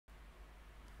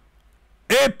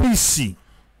APC.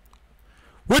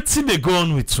 What's they go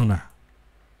on with Suna?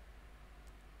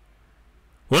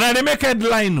 When they make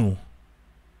headline, no.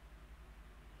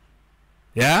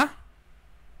 Yeah?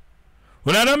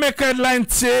 When I don't make headline,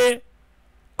 say,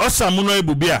 Osamu no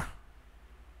ebubia.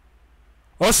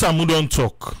 Osamu don't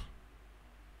talk.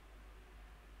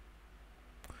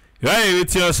 You are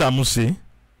waiting Osamu say?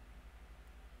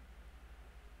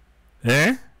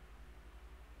 Eh?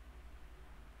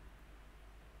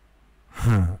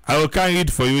 I will can't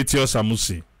read for you with your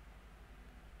Samusi.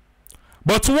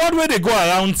 But what way they go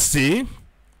around say,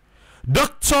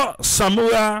 Dr.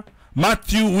 Samura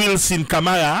Matthew Wilson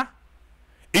Kamara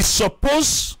is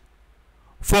supposed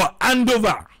for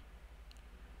handover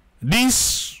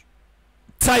this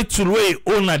title way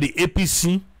own at the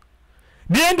APC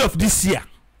the end of this year.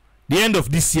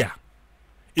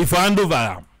 If I hand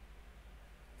over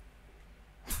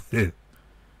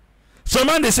some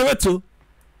man they say what to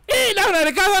now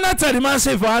the governor tell the man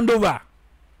say for handover.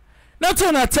 Not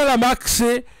on a tell a Mark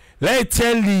say let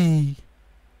tell the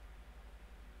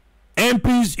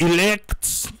MPs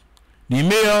elect the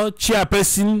mayor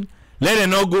chairperson let them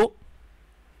not go.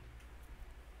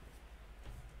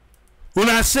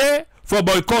 Una say for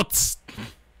boycotts.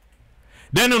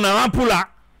 Then una want pull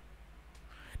up.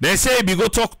 They say if you go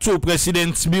talk to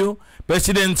President Bill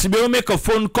make a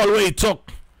phone call where he talk.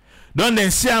 Don't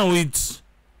then say with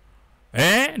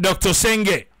Dr.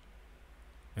 Senge.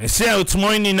 They say with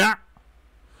Moinina.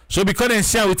 So because they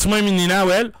say with Moinina,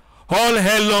 well, all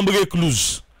hell don't break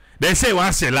loose. They say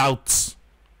one sell out.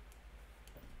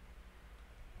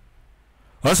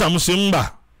 What's a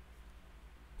Musimba?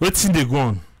 What's in the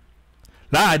gun?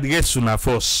 La address una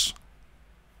force.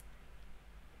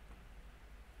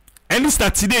 And this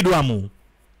that today do amu.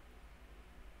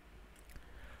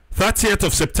 30th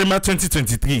of September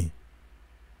 2023.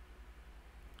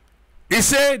 He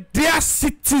said, dear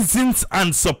citizens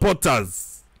and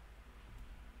supporters.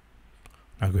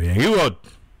 I go hear you what?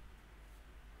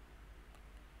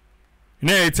 You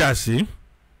know what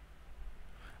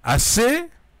I say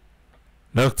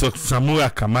Dr. Samura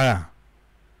Kamara.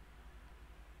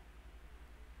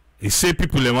 He say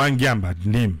people they want give bad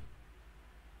name.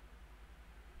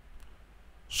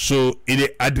 So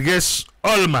it address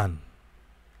all man.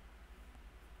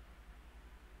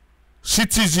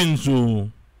 Citizens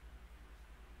who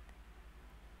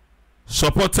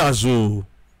supporters who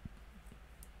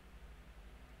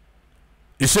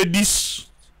he said this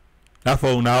that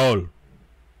for una all.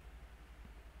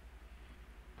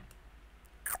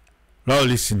 Now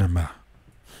listen number.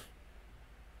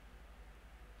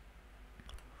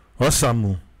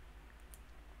 Osamu.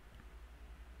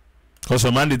 Because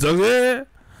some man they talk,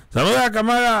 Samura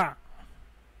Kamara.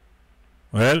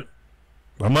 Well,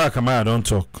 Samura Kamara don't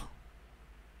talk.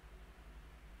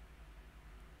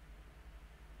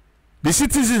 The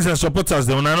citizens and supporters,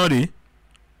 they wanna know the.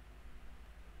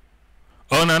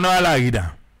 Oh, no, I like it.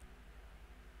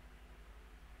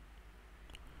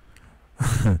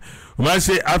 When I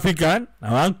say African,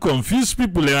 I want confuse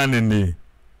people around in there.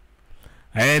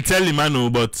 I ain't tell him I know,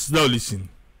 but now listen.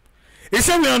 He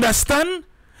said we understand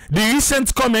the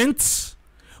recent comments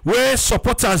where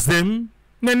supporters them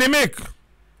then they make.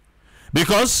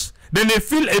 Because then they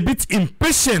feel a bit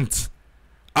impatient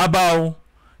about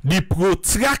the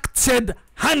protracted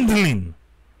handling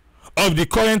of the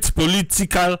current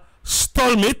political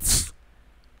stalemate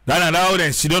that allow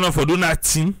them she don't know for do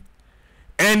nothing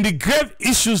and the grave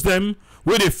issues them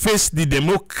where they face the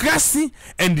democracy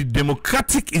and the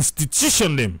democratic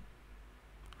institution them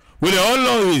where they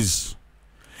all is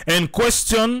and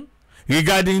question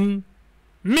regarding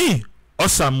me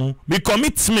Osamu my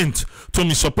commitment to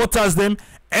me supporters them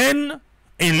and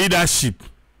in leadership.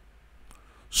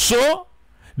 So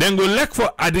then go look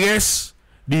for address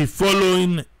the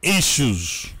following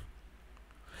issues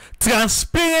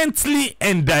transparently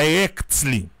and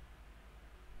directly.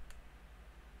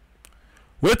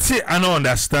 What's it I don't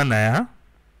understand now?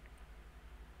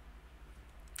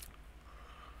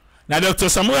 Now Dr.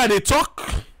 Samura they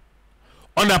talk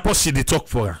on the post they talk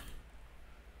for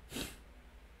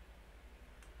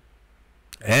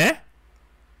her.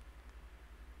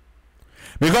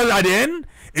 Because at the end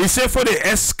he said for the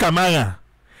S Kamara,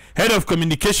 Head of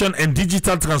Communication and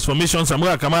Digital Transformation,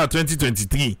 Samura Kamara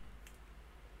 2023.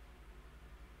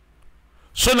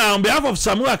 So now on behalf of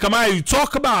Samura Kamara, you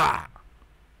talk about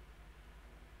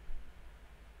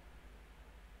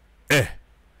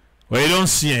well you don't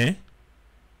see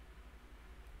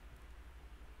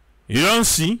you don't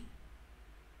see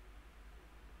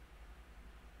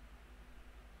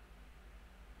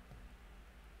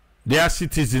they are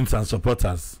citizens and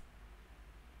supporters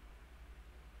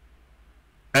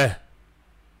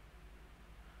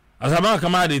As Samura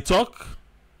Kamara they talk,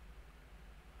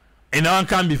 and no one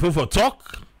can before for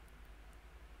talk.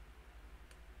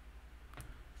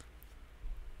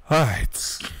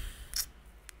 Alright.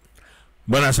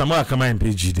 But as Samura Kamara in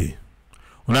PGD,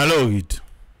 on a low read.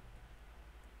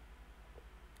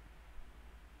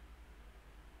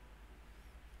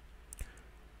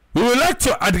 We would like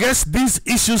to address these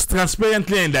issues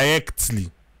transparently and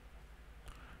directly.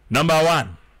 Number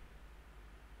 1,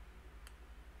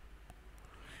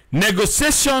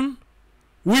 negotiation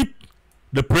with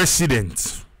the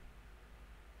president.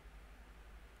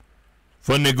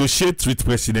 For negotiate with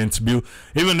President Bill,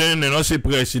 even though they don't say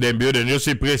President Bill, they just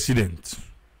say President.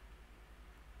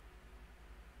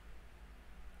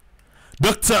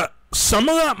 Dr.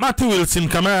 Samura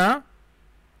Kamara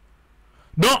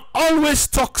don't always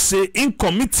talk say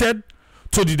committed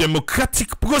to the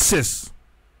democratic process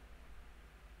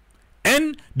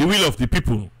and the will of the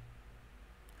people.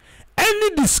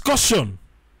 Any discussion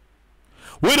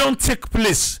we don't take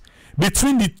place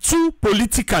between the two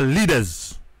political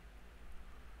leaders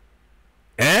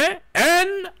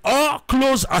and or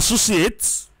close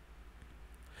associates,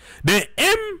 the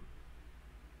aim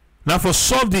now for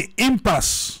solve the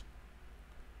impasse,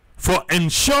 for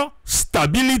ensure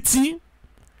stability,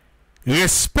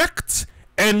 respect,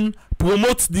 and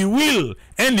promote the will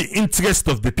and the interest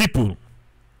of the people,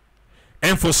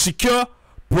 and for secure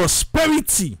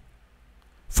prosperity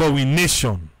for we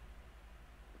nation.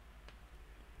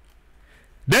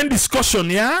 Then discussion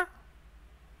here,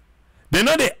 they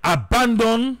know they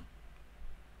abandon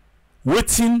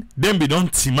waiting them be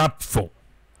don't team up for,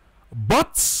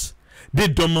 but they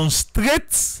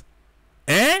demonstrate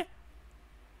the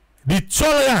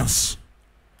tolerance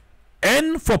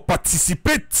and for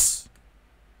participate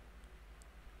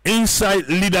inside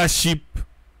leadership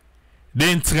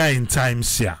then try in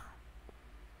times here.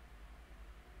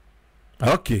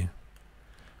 Okay.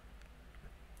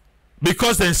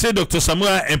 Because they say Dr.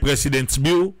 Samura and President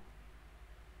Bill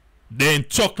then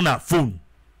talk na phone.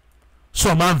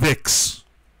 So man vex.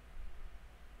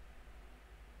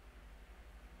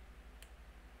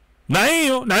 Now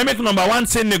I make number 1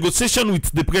 say negotiation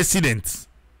with the president.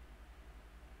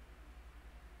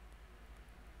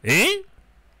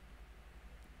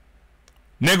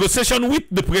 Negotiation with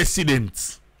the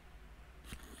president.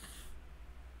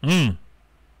 He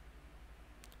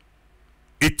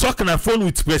talk on the phone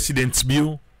with President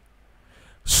Bill.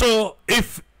 So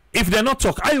if they not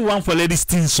talk, I want for let this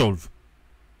thing solve.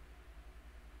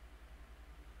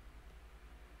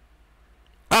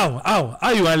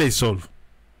 How you want to solve?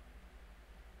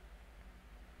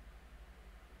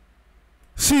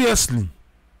 Seriously.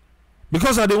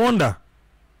 Because I dey wonder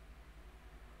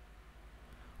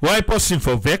why person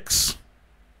for vex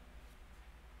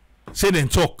say then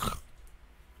talk.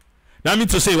 That mean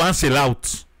to say one sell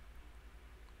out.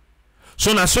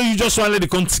 So now so you just want to let the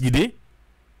country gide.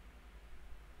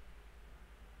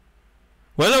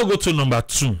 Well, let's go to number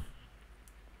 2.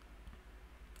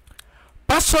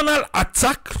 Personal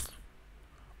attack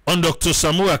on Dr.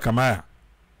 Samura Kamara.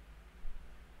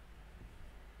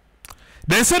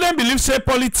 They say they believe say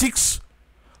politics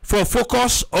for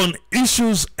focus on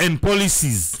issues and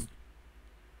policies,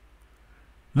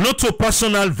 not to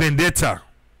personal vendetta.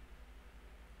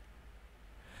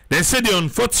 They say the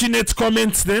unfortunate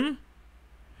comments them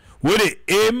where they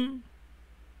aim,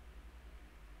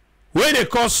 where they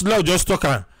cause law just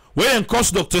talker, where they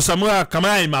cause Dr. Samura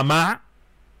Kamara and Mama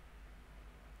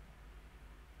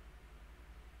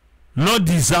not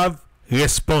deserve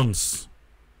response.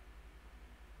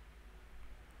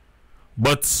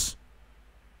 But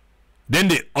then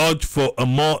they urge for a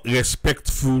more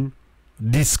respectful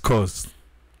discourse.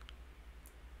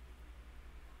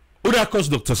 Who that cause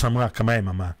Dr. Samura Kamara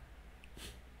Mama?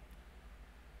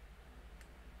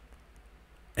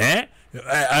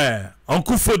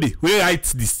 Uncle Fodi, we write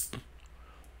this.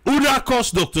 Who that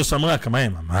cause Dr. Samura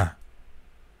Kamara Mama?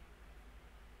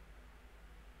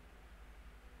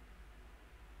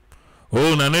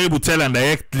 Oh, na no able tell and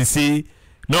directly say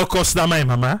no cause that my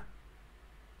mama.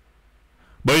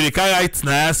 But you can write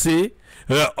now say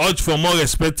urge for more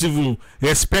respectful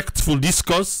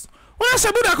discourse. When I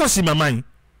say that cause in my mind.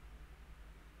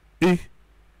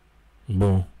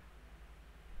 Bon.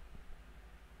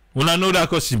 When I know that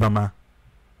cause in mama.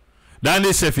 Then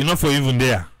they say enough for even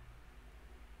there.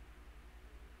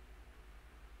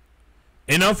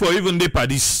 Enough for even there for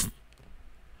this.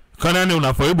 Can't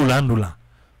una for ebulandula.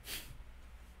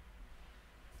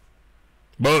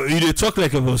 But you dey talk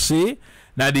like I say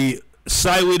that the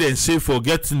side way they say for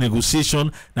get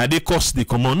negotiation now they cost the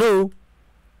common no.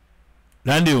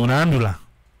 Then they unandula.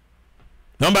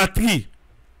 Number 3.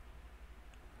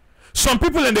 Some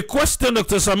people in the question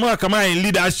Dr. Samura Kamara in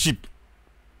leadership.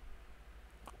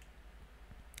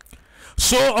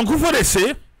 So Uncle for they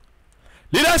say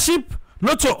leadership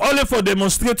not to only for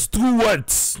demonstrate through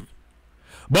words,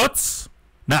 but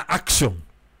na action.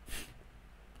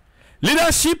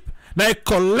 Leadership na a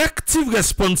collective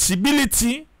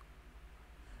responsibility.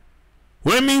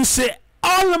 When mean say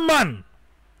all man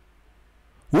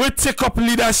will take up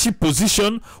leadership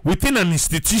position within an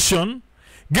institution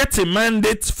get a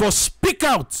mandate for speak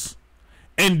out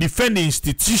and defend the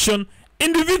institution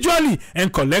individually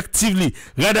and collectively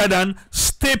rather than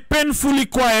stay painfully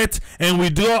quiet and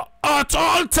withdraw at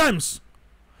all times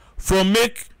for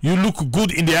make you look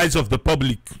good in the eyes of the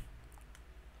public.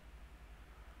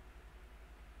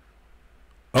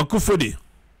 Uncle Fode,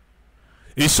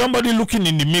 is somebody looking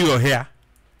in the mirror here?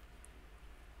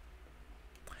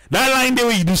 That line the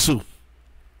way you do so.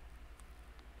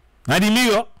 Now the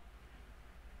mirror.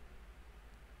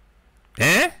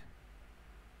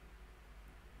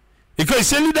 Because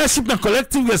say leadership and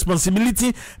collective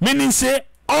responsibility, meaning say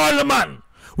all man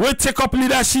will take up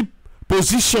leadership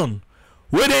position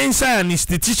whether inside an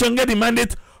institution get the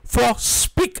mandate for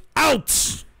speak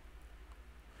out.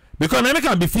 Because I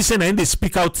can be facing and they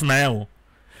speak out now.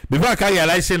 Before I can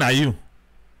realize say na you.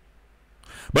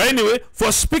 But anyway,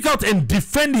 for speak out and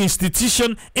defend the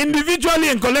institution individually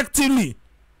and collectively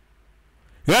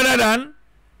rather than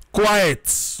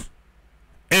quiet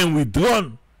and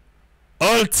withdrawn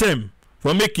all time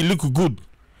for make it look good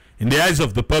in the eyes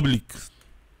of the public.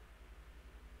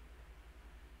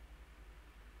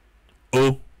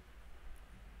 Oh,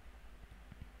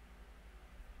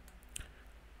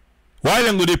 while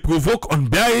I'm going to provoke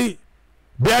unbearable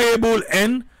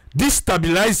and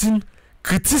destabilizing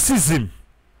criticism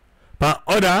by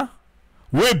other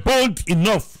were bold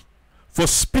enough for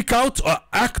speak out or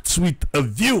act with a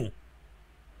view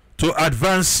to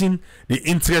advancing the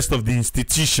interest of the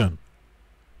institution.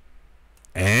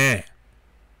 He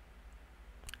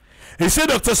said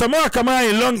Dr. Samura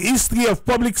Kamara, a long history of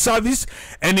public service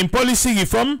and in policy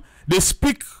reform, they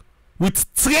speak with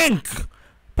strength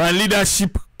and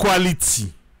leadership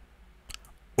quality.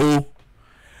 Oh,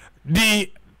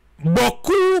 the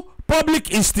Boku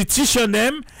public institution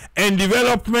them and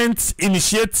development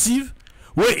initiative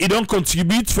where it don't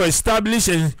contribute for establish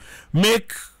and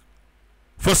make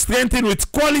for strengthen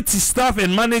with quality staff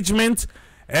and management.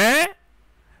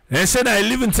 They said I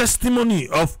live in testimony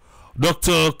of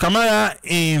Dr. Kamara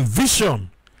in vision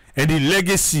and the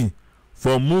legacy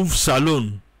for Move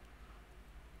Salon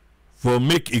for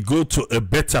make it go to a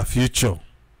better future.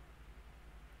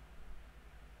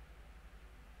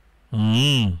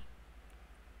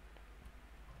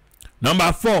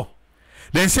 Number 4,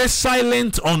 then say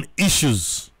silent on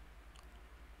issues.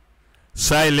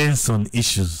 Silence on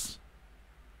issues.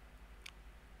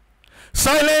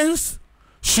 Silence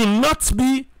should not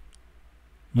be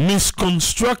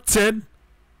misconstrued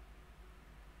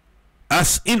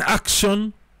as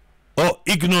inaction or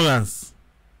ignorance.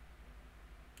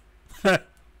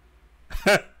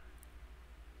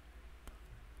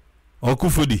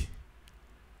 Okufudi.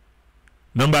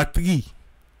 Number 3,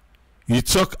 you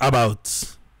talk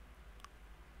about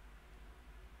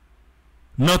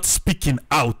not speaking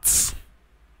out.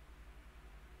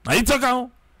 Now you talk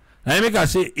out. Now you make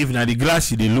us say if na the glass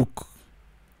they look.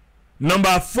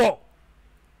 Number 4,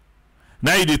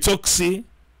 now you talk say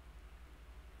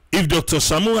if Dr.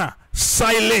 Samura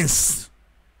silence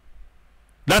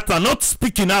that are not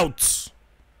speaking out.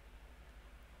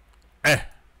 I'm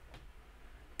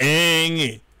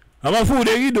a fool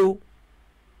there you do.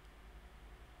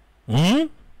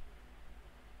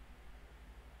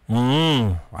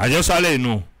 I just let you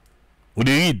know. Who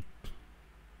they read.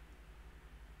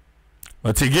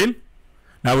 But again,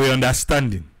 now we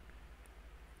understanding.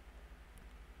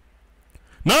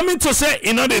 Now mean to say,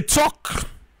 you know, they talk.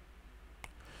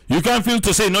 You can feel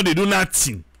to say, no, they do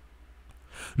nothing.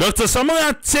 Dr.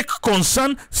 Samura take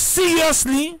concern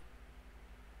seriously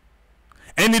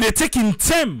and they take in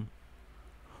time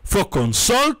for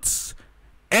consult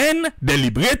and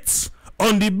deliberate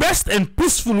on the best and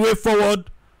peaceful way forward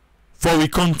for we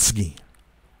country.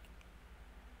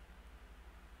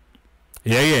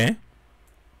 Yeah.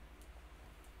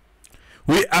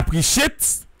 We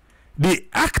appreciate the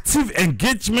active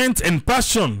engagement and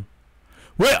passion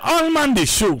where all man they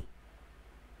show,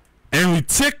 and we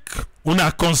take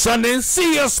una concern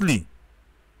seriously.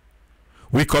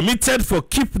 We committed for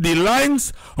keep the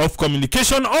lines of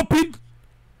communication open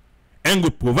and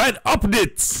we provide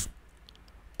updates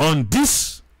on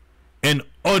this and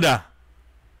other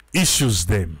issues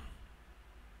them.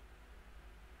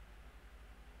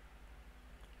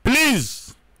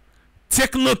 Please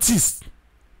take notice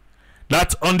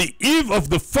that on the eve of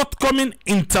the forthcoming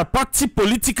inter-party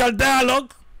political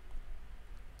dialogue,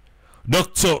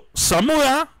 Dr.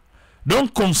 Samura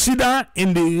don't consider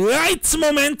in the right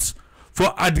moment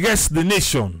for address the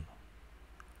nation.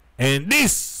 And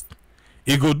this,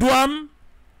 he go do am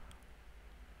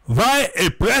via a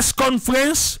press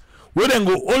conference where they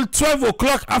go all 12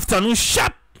 o'clock afternoon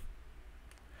sharp.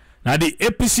 Now the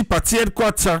APC party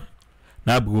headquarters,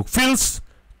 now Brookfields,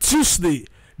 Tuesday,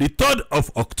 the 3rd of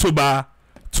October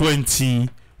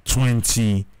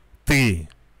 2023.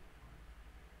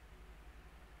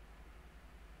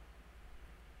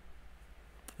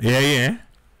 Yeah.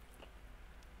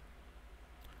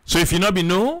 So if you not be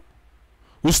know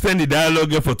who stand the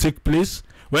dialogue for take place,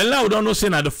 well now we don't know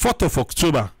saying at the 4th of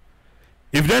October.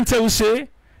 If then tell we say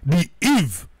the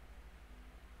eve,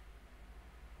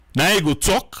 now you go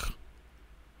talk.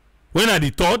 When at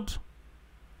the 3rd,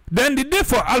 then the day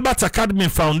for Albert Academy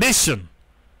Foundation,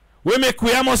 we make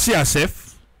we almost see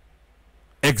ourselves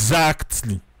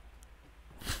exactly.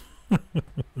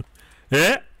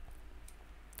 Yeah.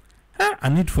 I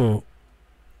need for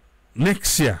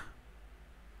next year.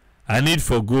 I need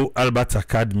for go Albert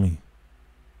Academy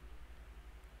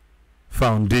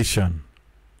Foundation.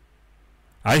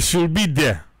 I should be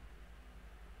there.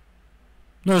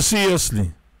 No,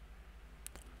 seriously.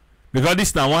 Because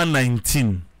this now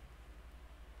 119.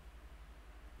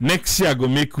 Next year go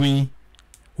make we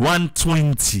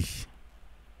 120.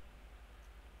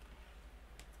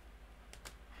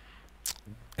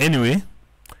 Anyway,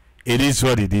 it is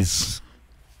what it is.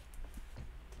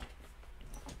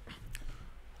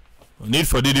 Need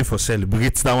for Didi for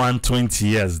celebrate that 120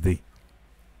 years day.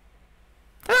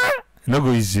 No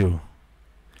go easy.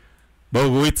 But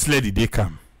we wait till the day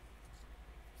come.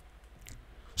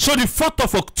 So the 4th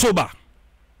of October,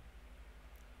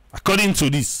 according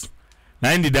to this,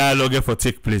 now in the dialogue for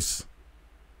take place.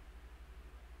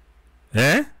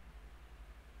 Now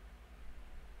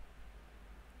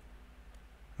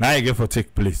you get for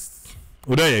take place.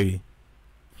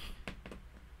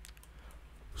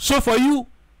 So for you,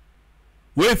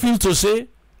 we feel to say,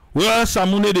 well,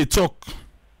 Samune they talk.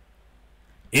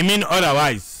 It mean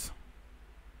otherwise.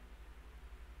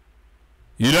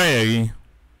 You don't hear me?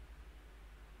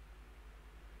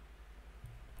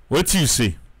 What do you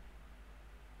say?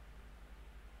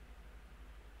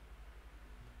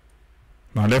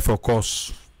 Now therefore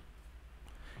cause.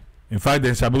 In fact,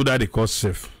 then Sabu that they cause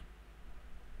safe.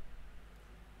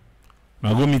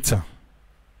 Now go meet her.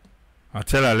 I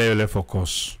tell her left for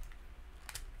cause.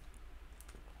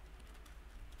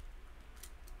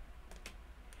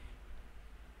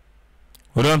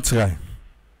 We don't try.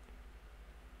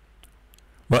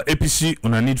 But APC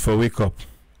una need for wake up.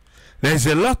 There's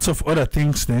a lot of other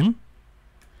things then.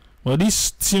 But this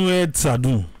thing words are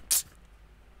do.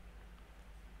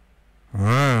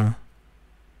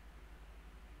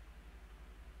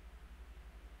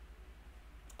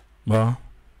 But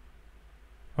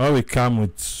how we come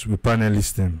with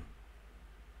panelists then?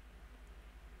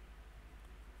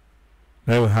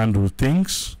 They will handle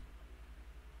things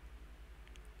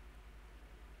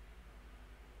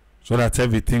so that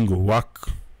everything will work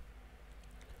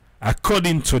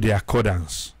according to the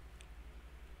accordance.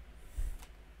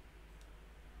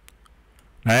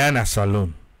 Diana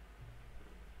Salon.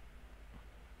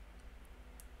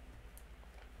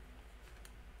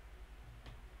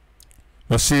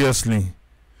 But seriously,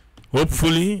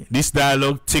 hopefully this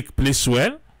dialogue take place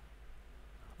well,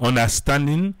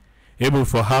 understanding able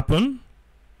for happen,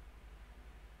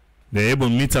 they able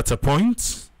meet at a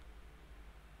point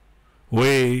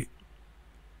where,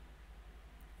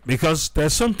 because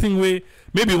there's something where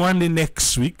maybe one day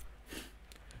next week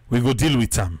we go deal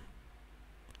with them.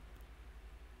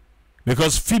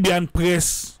 Because Fabian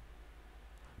Press,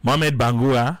 Mohamed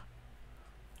Bangura,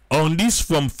 on this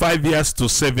from 5 years to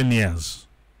 7 years.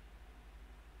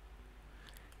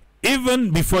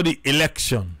 Even before the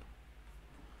election,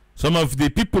 some of the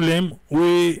people who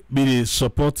will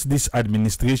support this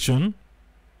administration,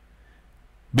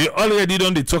 they already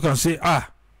done the talk and say,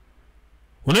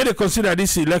 we need to consider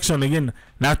this election again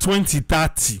now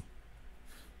 2030.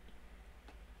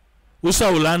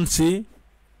 Usa Ulan say,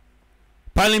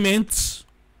 Parliament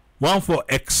want for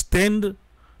extend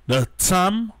the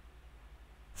term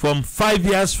from 5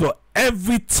 years for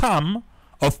every term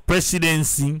of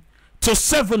presidency to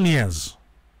 7 years.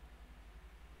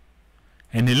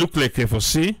 And it look like if you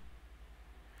see,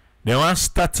 they want to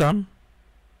start them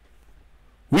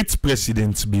with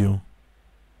President Bill.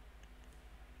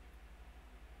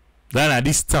 Then at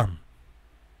this time,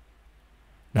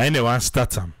 then they want to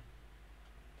start them.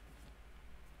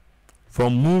 For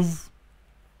move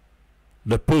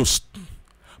the post.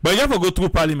 But you have to go through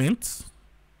parliament.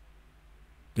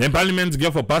 Then parliament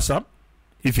get for pass up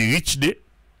if you reach there.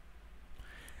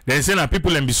 Then say that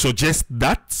people and be suggest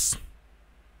that.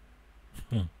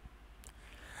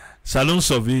 Salon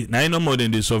survey, now no more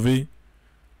than the survey.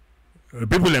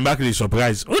 People in back they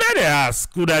surprise. Who that they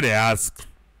ask? Who that they ask?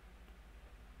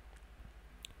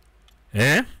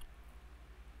 Eh?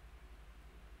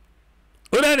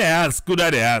 Who that they ask? Who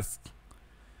that they ask?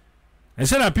 I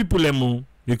said that people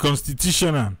the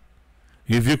constitutional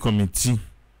review committee.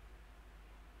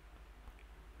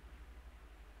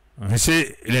 I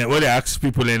say what they ask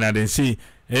people and they say,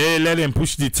 hey, let them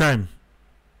push the time.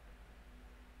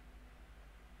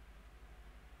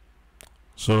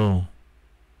 So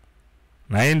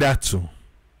now in that too.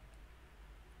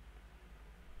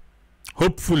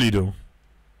 Hopefully though.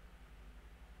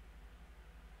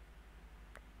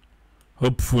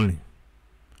 Hopefully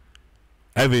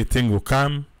everything will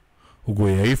come. We'll go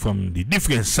hear from the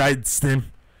different sides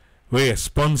them. We're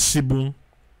responsible.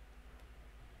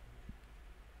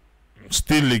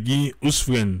 Still again whose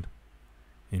friend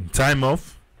in time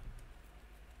off.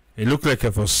 It look like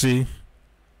if I say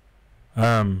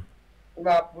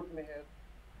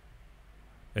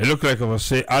it look like if I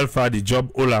say Alpha the job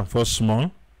all and for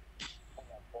small.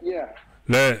 Yeah.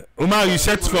 Umar, you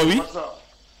set for we?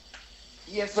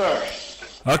 Yes, sir.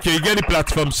 Okay, you get the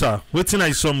platform, sir. Waiting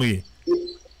I summary.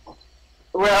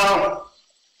 Well,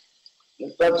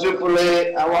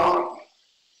 particularly, I want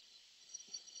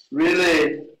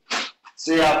really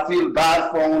say I feel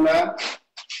bad for una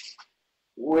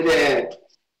with a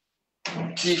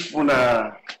chief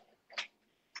una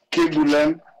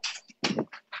Kibulem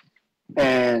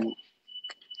and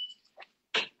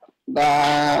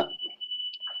that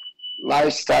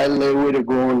lifestyle way to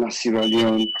go in Sierra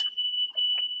Leone,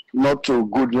 not a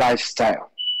good lifestyle.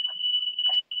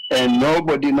 And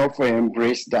nobody not for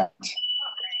embrace that.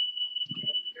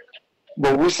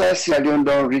 But we say Sierra Leone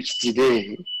don't reach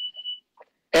today.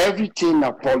 Everything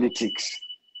are politics.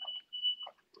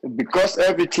 Because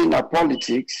everything are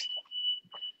politics,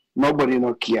 nobody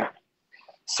no care.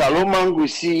 Salomon will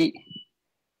see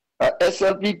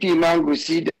SLPP man will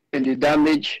see the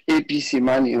damage APC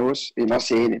man house, he not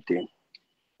say anything.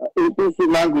 APC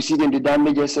man will see the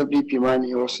damage SLPP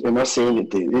man house, he not say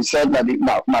anything. He said that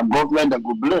my government that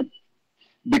go blame.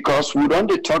 Because we don't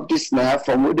talk this now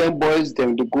from wooden boys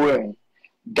them to go and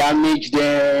damage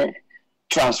them,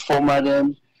 transform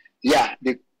them. Yeah,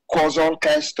 they cause all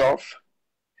kinds of stuff.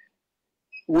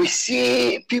 We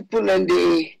see people and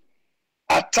they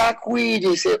attack we,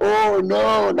 they say, oh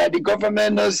no, now the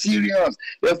government not serious.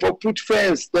 Therefore put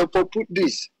fence, therefore put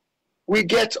this. We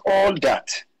get all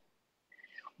that.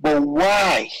 But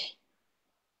why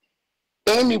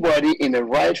anybody in the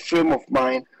right frame of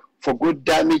mind for good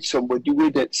damage somebody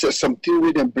with it, so something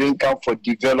with them bring out for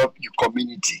develop your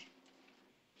community?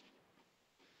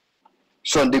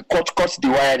 So they cut the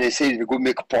wire, they say they go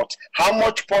make pot. How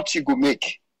much pot you go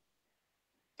make?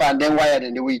 And then wire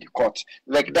then the way you cut.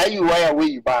 Like that you wire where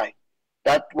you buy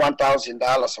that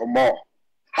 $1,000 or more.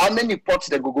 How many pots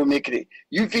they go make it?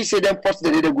 You feel say them pots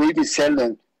they go even sell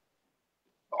them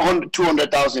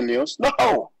 200,000 leons?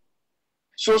 No.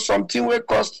 So something will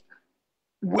cost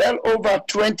well over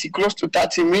 20, close to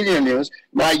 30 million leons.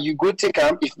 Now you go take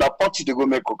them if the pots they go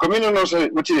make. Come in and also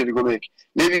what they go make.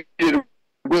 Maybe they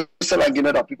go sell and give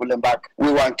other people them back.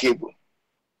 We want cable.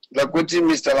 Like what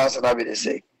Mr. Lanson they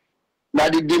say. Now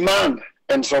the demand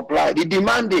and supply, the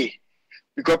demand they,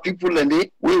 because people and they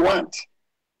we want.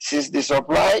 Since the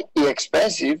supply is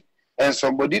expensive and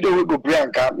somebody don't go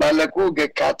bring car, now like who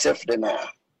get cut off the now.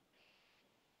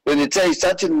 When they tell you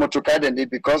certain motor car then they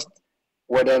because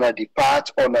whether not the part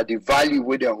or not the value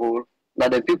with the whole, now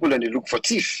the people and they look for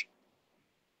thief.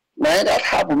 Now that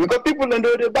happen because people and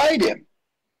they buy them.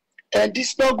 And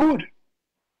this not good.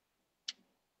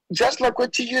 Just like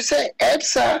what you say,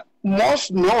 EDSA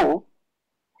must know.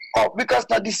 Oh, because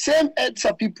now the same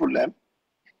EDSA people now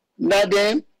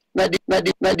the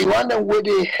one that where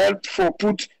they help for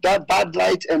put that bad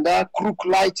light and that crook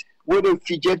light where they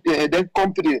fidget the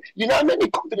company. You know how many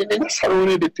companies they not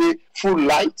only they pay full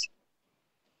light,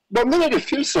 but many they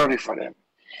feel sorry for them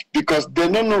because they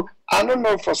don't know. I don't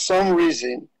know for some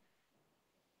reason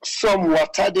some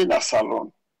water in a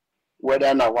salon,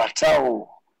 whether na water or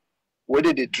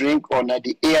whether they drink or na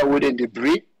the air whether they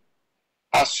breathe.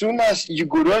 As soon as you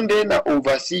go down there and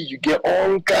oversee, you get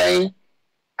all kind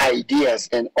ideas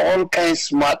and all kind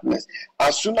smartness.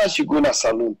 As soon as you go in a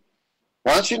saloon,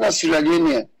 once you're in a Sierra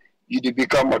Leone, you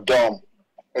become a dumb,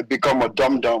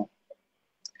 dumb.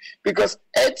 Because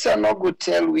EDSA not go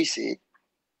tell we say,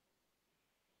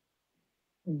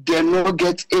 they no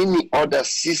get any other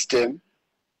system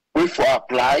we for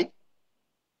apply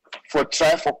for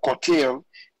try for curtail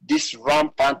this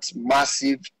rampant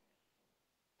massive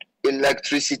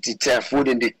electricity theft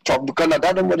within the top, because that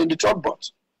don't in the top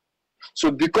box. So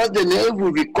because they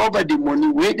never recover the money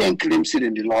where they claim it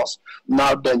in the loss,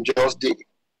 now then just they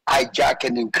hijack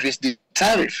and increase the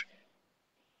tariff.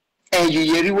 And you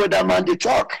hear what that man they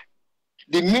talk.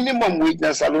 The minimum wage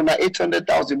is alone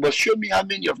 800,000, but show me how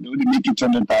many of them will make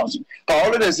 800,000. Because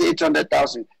all of them say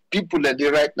 800,000. People that they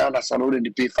right now in Salon they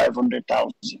pay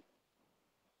 500,000.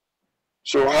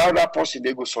 So how that person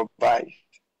they go survive?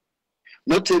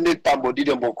 Not to make somebody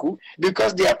the moku,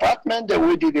 because the apartment the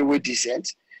way they were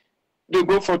decent, they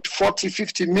go for 40,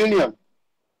 50 million.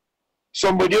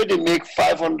 Somebody they make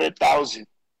 500,000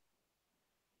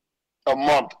 a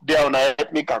month. They are not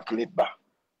help me calculate back.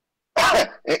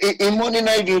 In money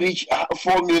now you reach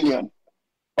 4 million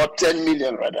or 10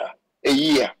 million rather a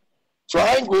year. So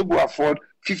I ain't going to afford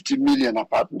 50 million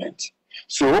apartment.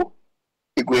 So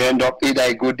it will end up either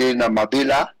I go there in a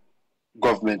Mabela,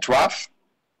 government WAF,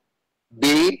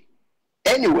 be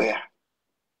anywhere.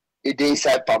 It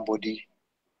inside per body.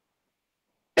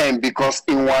 And because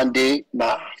in one day,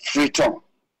 free tongue.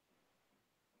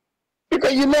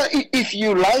 Because you know, if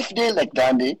you life day like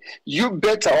that, you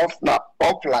better off now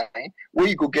offline where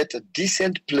you go get a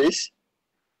decent place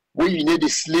where you need to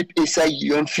sleep inside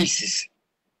your own feces,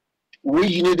 where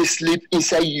you need to sleep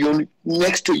inside your own,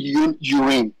 next to your own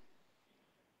urine.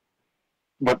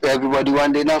 But everybody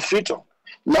one day now free tongue.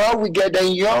 Now we get the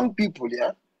young people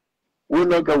here who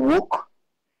not go work,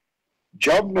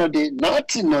 job no day,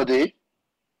 nothing no day.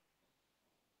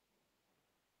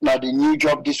 Now the new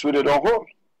job this way they don't hold.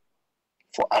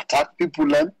 For attack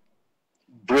people and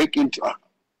break into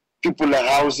people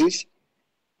houses,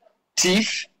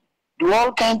 thief, do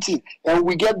all kinds of things. And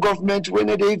we get government when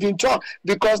they even talk.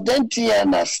 Because then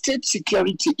there state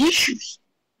security issues.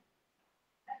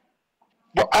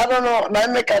 But I don't know, now I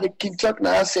make a kid talk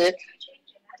now I say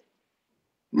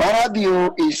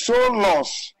Marabio is so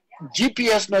lost.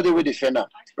 GPS not the way they defend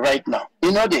right now.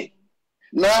 You know they.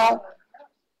 Now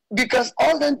because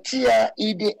all them here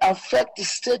they affect the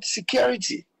state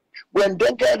security. When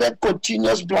they get that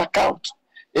continuous blackout,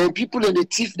 and people in the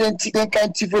thief then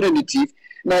can't thief in the thief.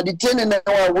 Now the 10 an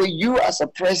hour where you as a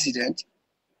president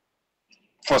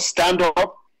for stand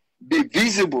up, be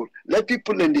visible, let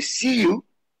people in the see you,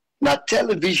 now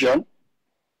television,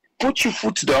 put your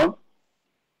foot down,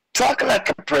 talk like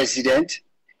a president,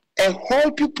 and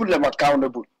hold people them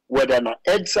accountable, whether not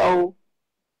EDSA,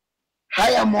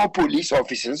 hire more police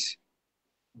officers,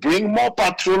 bring more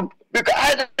patrol, because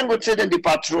I don't go tell them the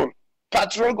patrol.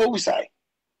 Patrol go inside.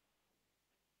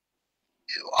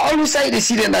 All inside they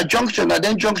see them at junction, and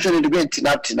then junction in the going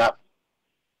tinap.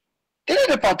 They know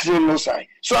the patrol no side.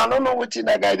 So I don't know what in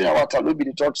that guy in our town will be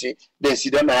the talk say, they see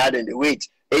them ahead and they wait.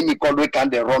 Any call we can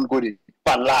they run go they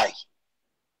pan lie.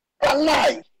 Pan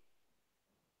lie.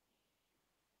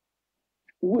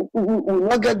 We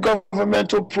not get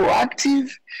governmental proactive.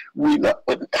 We not.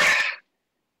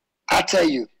 I tell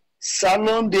you,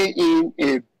 Salon they in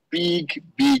a big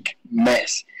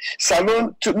mess.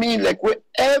 Salon to me like where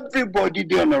everybody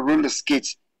they on a roller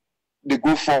skates, they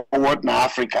go forward in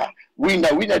Africa. We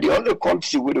are the only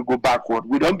country where they go backward.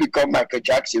 We don't become Michael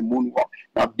Jackson moonwalk.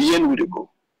 Now BN where they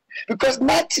go. Because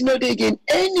nothing again,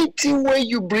 anything where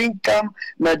you bring come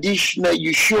na dish na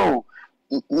you show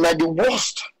na the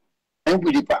worst.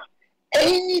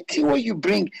 Anything where you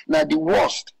bring now the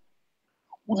worst.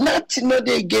 Nothing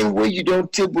again where you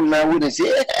don't table now when they say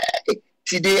hey,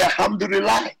 today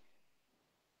alhamdulillah.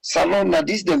 Salon now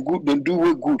this them good, don't do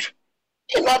way good.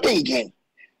 Another again.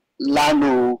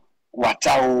 Lano,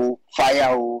 water,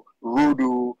 fire,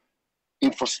 road,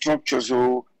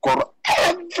 infrastructures,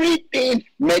 everything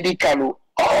medical,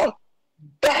 all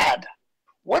bad.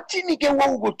 What thing again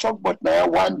what we go talk about now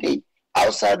one day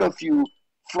outside of you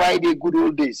Friday good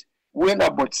old days when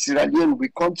about Sierra Leone we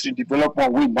country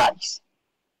development we nice.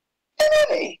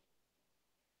 Anyway,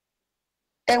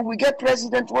 and we get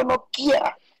president who not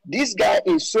care. This guy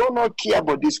is so not care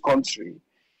about this country.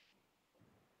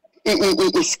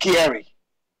 It's scary.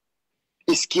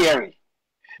 It's scary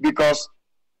because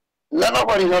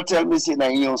nobody not tell me say na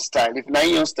your style. If na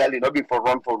your style, it not be for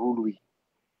run for rule we.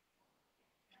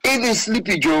 Even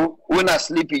Sleepy Joe, when a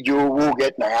Sleepy Joe will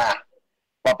get na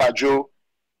Papa Joe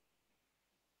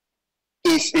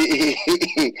is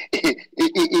a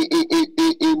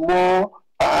more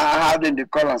how do they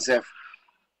call himself?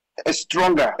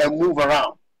 Stronger and move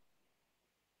around.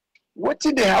 What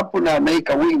did they happen in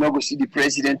America when you not go see the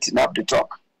president in up the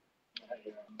talk?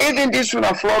 Even this one,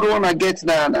 a fraud one I get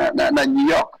na New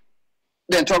York.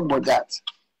 Then talk about that.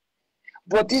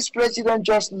 But this president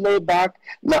just lay back.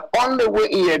 Now, only way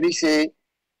in here, they say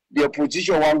the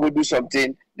opposition want to do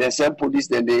something, they send police,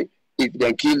 then if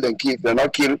they kill, then kill. If they're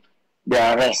not killed, they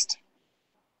arrest.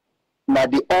 Now,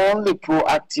 the only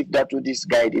proactive that to this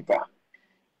guy,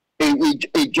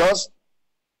 it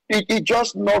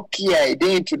just not care.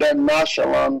 They into that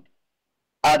nonchalant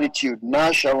attitude,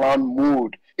 nonchalant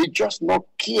mood. It just not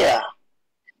care.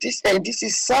 This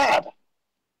is sad.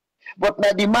 But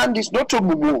my demand is not to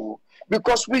move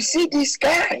because we see this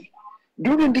guy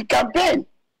during the campaign.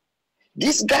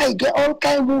 This guy get all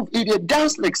kind of move. He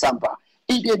dance like Samba.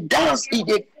 He dance. He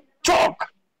talk.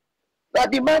 Now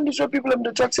demand is what people in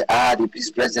the talk say. The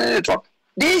peace president they talk.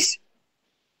 This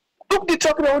look the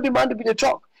talk now. Demand to be the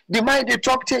talk. Demand the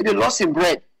talk take the loss in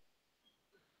bread.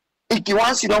 If he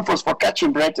wants you don't force for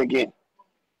catching bread again.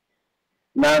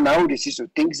 Now they see so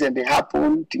things and they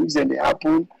happen.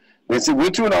 They say, we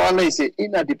too now they say,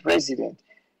 inna the president,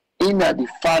 inna the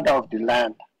father of the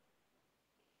land,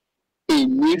 he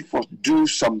need for do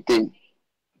something.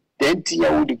 Then tia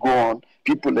would go on,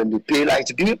 people and they pay light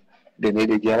bill, they need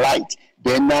to get light.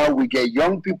 Then now we get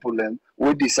young people and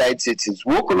we decide since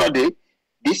work all day,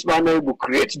 this man will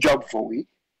create job for we.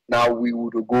 Now we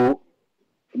would go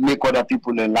make other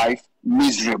people in life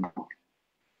miserable.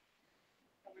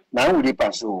 Now we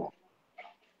pass over.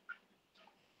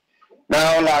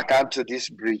 Now I come to this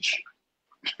bridge.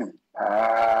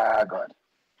 God.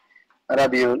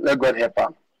 Let God help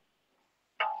him.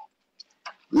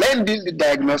 Let's build the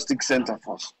diagnostic center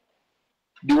first.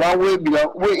 The one way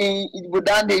it go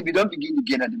down there if you don't begin to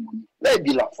gain the money. Let's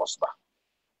build it first.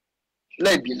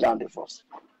 Let's build down there first.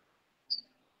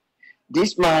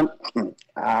 This man,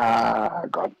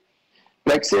 God.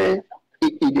 Like say,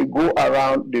 they go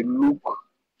around, they look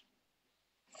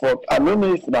for, I don't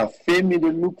know if that fame they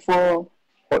look for,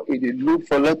 or if they look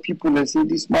for let people and say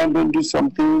this man don't do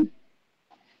something.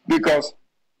 Because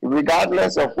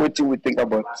regardless of what we think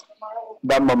about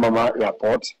that Mama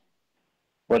airport,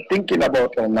 we're thinking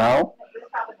about her now,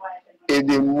 it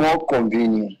is more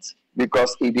convenient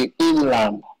because it is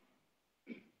inland.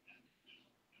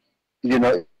 You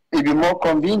know, it is more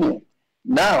convenient.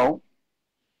 Now,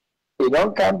 they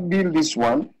don't come build this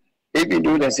one. Even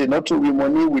though they say not to be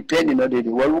money, we pay in another day.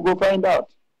 Well, we'll go find out.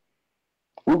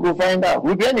 We'll go find out.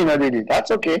 We pay in another day.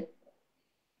 That's okay.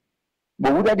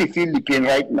 But would they feel the pain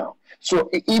right now? So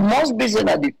it must be said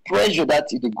that the pressure that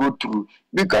they go through.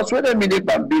 Because when they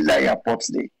build like airports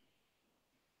there,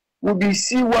 we be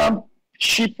see one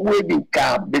ship waving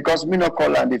camp because me not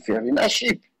call on the ferry. A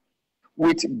ship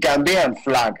with Gambian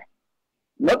flag.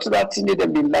 Not that thing they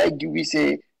be like we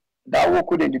say that work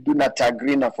couldn't do not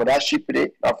agree for that ship day,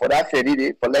 for that ferry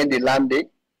day, for land the land day.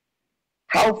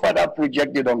 How far that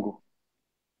project they don't go?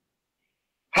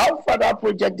 How far that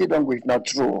project they don't go if not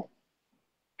true?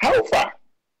 How far?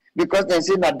 Because they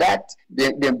say that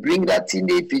they bring that thing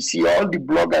there. If you see all the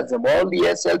bloggers and all the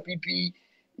SLPP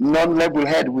non-level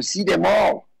head, we see them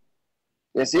all.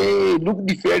 They say, hey, look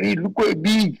the ferry, look how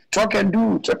big, talk and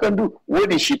do. Where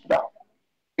the ship now?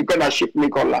 Because a ship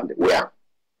make all land. Where?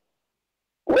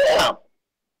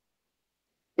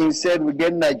 Instead, we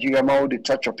get Nigeria now the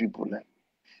touch of people.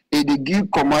 They give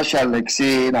commercial, like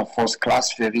say, in a first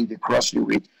class ferry, they cross the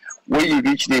way. When you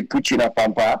reach, they put you in a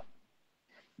pamper.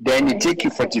 Then it take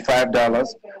you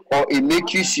 $45, or it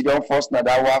make you sit down first na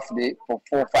that half day for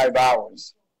 4 or 5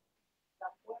 hours.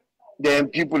 Then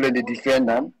people in the defend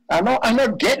them. I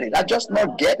not get it. I just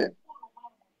not get it.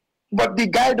 But the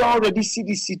guy don't already see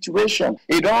the situation.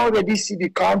 He don't already see the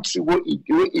country where he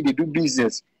do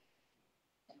business.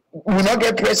 We not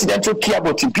get president to care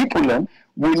about the people,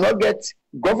 we not get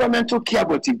government to care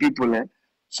about the people.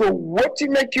 So what to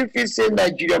make you feel say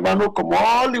Nigeria man will come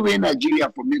all the way in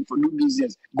Nigeria for new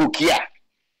business, go care?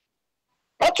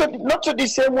 Not to the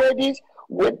same way it is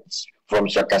with from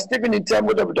Shaka Stephen in time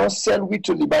whether we don't sell wheat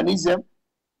to Lebanese.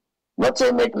 Not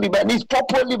to make Lebanese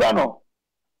proper Lebanon.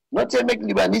 Not to make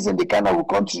Lebanese in the kind of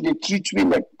country they treat we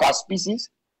like past species.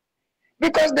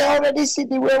 Because they already see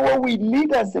the way where we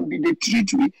leaders and they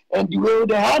treat we and the way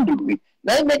they handle we.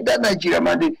 Now I make that Nigeria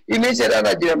man, he may say that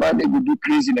Nigeria man they go do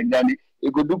crazy like that, they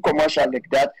go do commercial like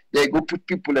that, they go put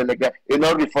people like that, they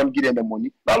not refund give them the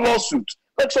money. That lawsuit.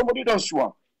 Like somebody don't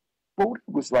sue. But who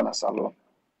go sue a salon?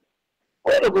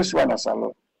 Where they go sue a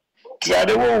salon? Try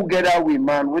the way we get out with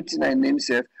man, waiting I name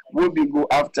self, we'll be go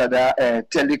after that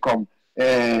telecom,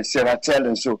 Seratel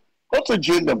and so. Go to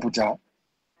jail them put her.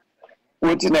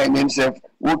 Waiting I name self,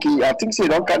 okay, I think say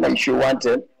don't kind of issue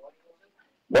wanted.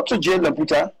 Go to jail them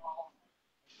put her.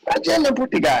 Jail them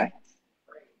put the guy.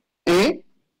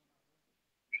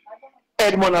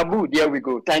 Edmond Abu, there we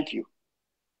go. Thank you.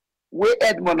 where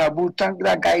Edmond Abu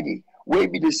Tangla guided, where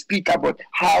be the speak about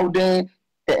how the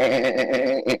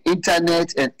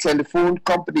internet and telephone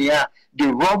company they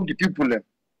rob the people.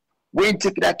 When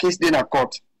take that case then a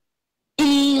court,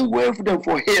 he wait for them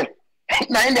for hell.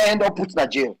 Now in the end up put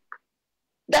in jail.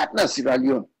 That's not Sierra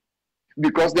Leone.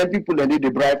 Because then people need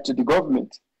the bribe to the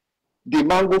government. The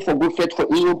man go for good faith for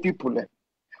EU people.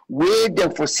 Wait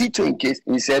them for C2 in case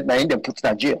he said now in them put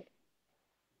in jail.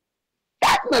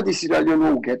 That's not the Sierra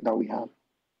Leone we get now we have.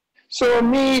 So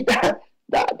me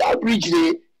that bridge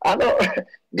there, I know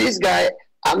this guy,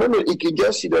 I don't know, he could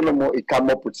just, don't know more, he come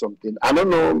up with something. I don't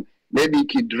know, maybe he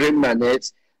could drain my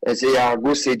nets and say, yeah,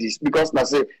 go say this. Because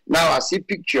now I see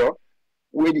picture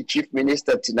where the chief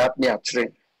minister tinap me a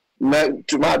train. Now,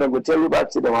 tomorrow, I'm going to tell you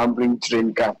about the one bring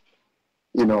train car,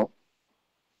 you know.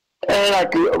 And I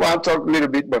want to talk a little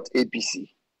bit about APC.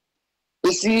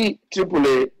 You see,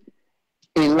 AAA,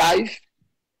 in life,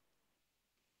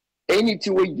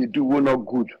 anything what you do will not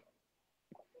good.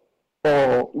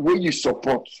 Or what you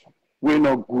support will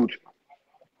not good.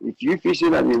 If you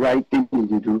feel that the right thing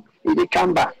you do, it will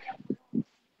come back.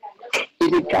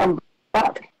 It will come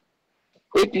back.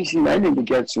 APC now need to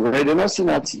get to where they're not seeing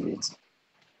that yet.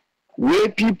 Where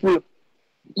people,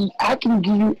 I can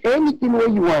give you anything where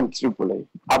you want, AAA,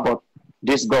 about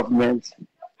this government,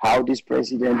 how this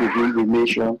president is doing the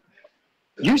nation.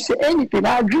 You say anything,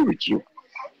 I agree with you.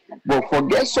 But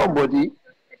forget somebody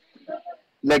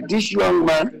like this young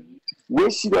man, we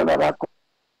sit on that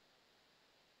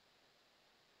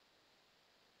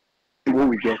what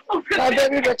we get. Not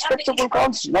very respectable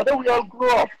country. Not that we all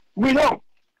grow up. We know.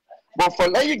 But for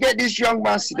let you get this young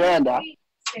man sit there and that,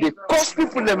 they cost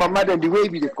people in mama than the way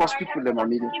they cost people in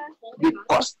mama. They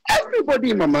cost everybody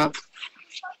in mama.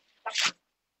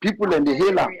 People in the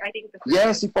hela.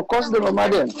 Yes, if for cost the mama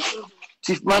then.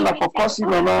 Chief man for cost the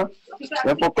mama.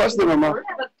 Then for cost the mama.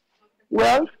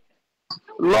 Well,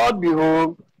 Lord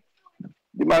behold,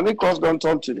 the mommy cost don't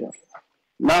turn to them.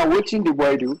 Now waiting the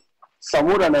boy do,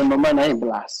 Samura and mama na in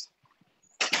blast.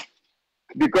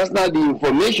 Because now the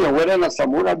information, whether na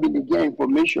Samura be the get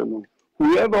information,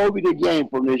 whoever will be the get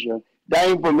information, that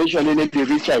information they need to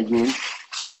reach again.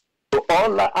 So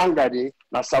all that anger they,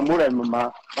 na Samura and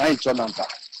mama, na in turn and back.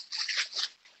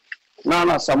 Now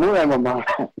na Samura and mama,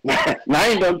 now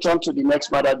in don't turn to the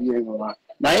next mother the mama.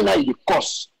 Now in the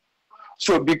cost.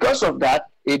 So because of that,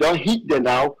 they don't hit them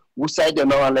now. Who side them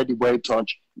now and let the boy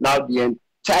touch. Now the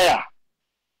entire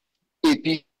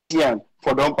APCN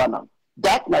for Dompanam.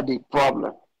 That's not the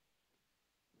problem.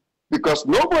 Because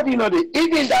nobody know the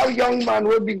even that young man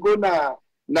will be going now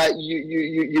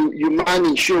you man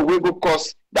in show will go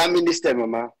cost that minister,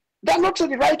 mama. That's not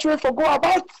the right way for go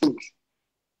about things.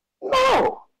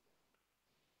 No.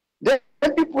 Then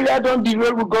people here don't deal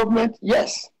with government,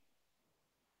 yes.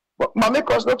 But make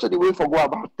us not to the way for go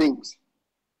about things.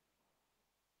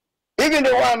 Even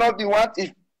the one not the one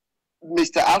if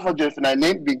Mr. Alpha Jeff and I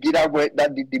name begin that way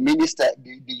that the minister,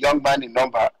 the young man in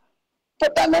number.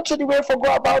 But that's not the way for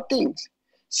go about things.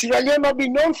 Sierra Leone not be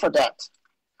known for that.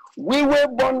 We were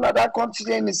born in that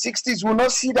country in the 60s, we will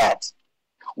not see that.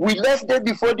 We left there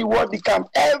before the war became.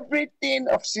 Everything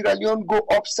of Sierra Leone go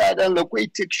upside down. Look where you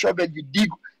take shovel, you dig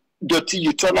dirty,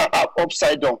 you turn it up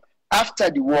upside down.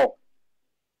 After the war,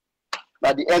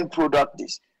 now the end product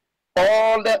is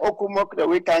all the okomok that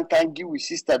we can give with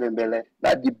sister Dembele.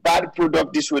 Now the bad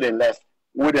product this would left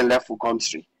for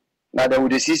country. Now they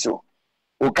would see so.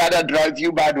 Okada drive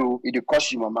you bad, it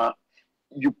cost you mama.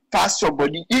 You pass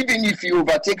somebody, even if you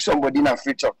overtake somebody in a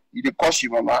fritter, it cost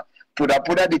you mama. Put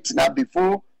the tina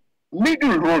before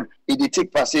middle road, it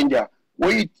take passenger.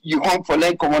 When you home for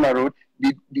lane common road,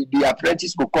 the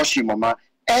apprentice go cost you mama.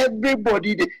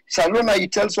 Everybody, Salona, you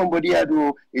tell somebody I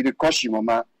do it cost you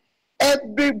mama.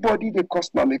 Everybody they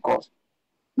cost mommy cost.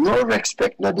 No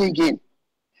respect, nothing again.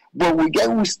 But we get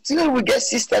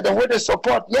sister then with the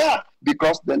support, yeah,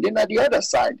 because then they're the other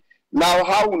side. Now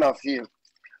how una feel?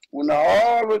 Una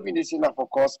always been the same for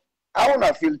cause. How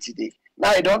una feel today?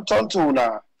 Now I don't turn to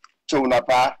una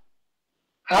pa.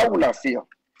 How una feel?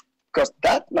 Because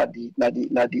that not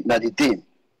the thing.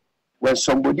 When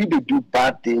somebody they do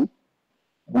bad thing,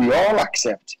 we all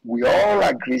accept, we all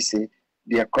agree, say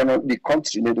the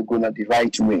country need to go the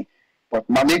right way. But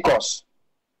make us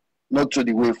not to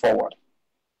the way forward.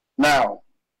 Now,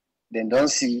 they don't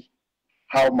see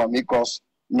how make us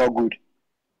no good.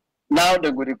 Now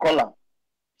they go to call them,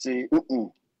 say,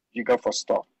 you got for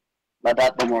stop. Now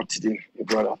that no more today,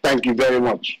 brother. Thank you very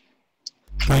much.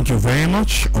 Thank you very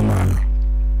much, Omar.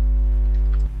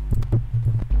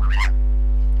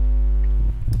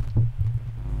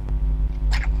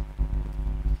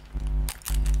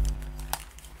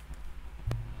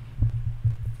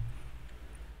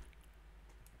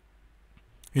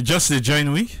 You just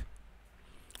join we.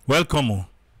 Welcome. Oh.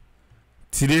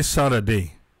 Today's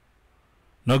Saturday.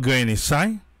 Not going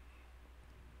inside.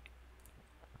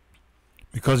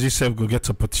 Because yourself go get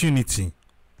opportunity.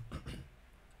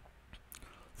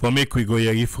 For make we go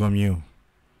hear from you.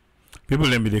 People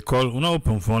let me they call. We not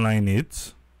open phone line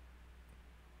it.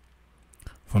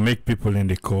 For make people in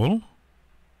the call.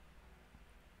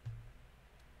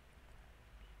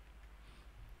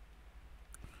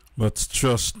 But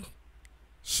trust,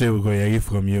 say we go hear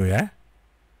from you, yeah?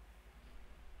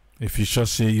 If you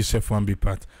just say yourself one be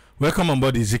part. Welcome on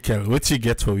board, Ezekiel. What you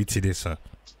get for it today, sir?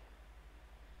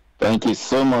 Thank you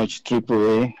so much,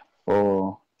 Triple A,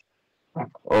 for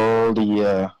all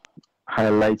the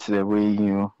highlights that we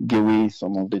give me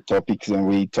some of the topics and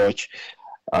we touch.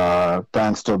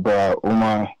 Thanks to Brother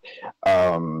Umar.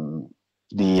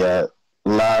 The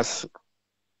last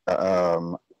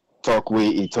talk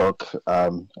we talk,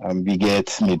 we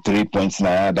get me 3 points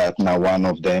now. That now one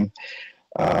of them.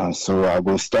 So I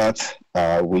will start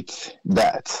with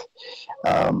that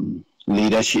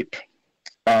leadership.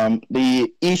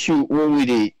 The issue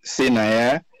we say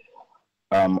now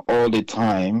all the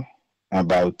time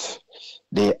about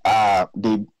the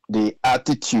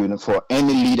attitude for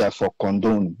any leader for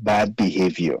condone bad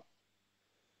behavior.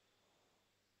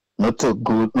 Not a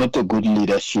good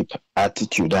leadership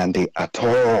attitude and they at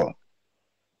all.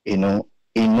 You know,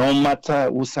 it no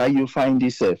matter how you find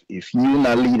yourself, if you're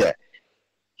a leader,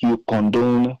 you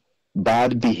condone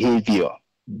bad behavior,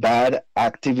 bad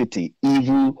activity,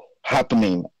 evil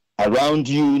happening around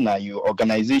you, now your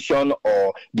organization,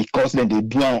 or because then they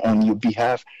do it on your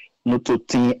behalf, not a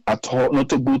thing at all,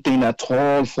 not a good thing at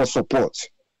all for support.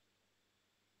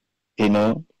 You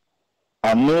know,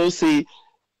 I know say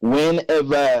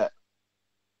whenever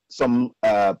some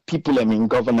people in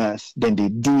governance, then they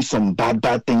do some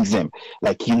bad things them,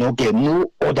 like get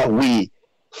no other way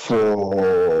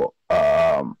for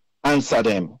answer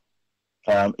them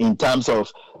in terms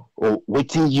of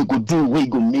what thing you could do, we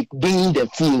could make being them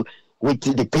feel with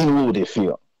the pain will they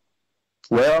feel.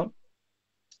 Well,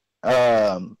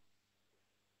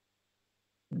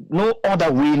 no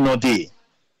other way no day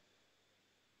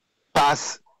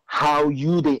pass how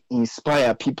you they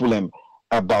inspire people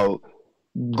about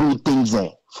good things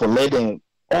for let them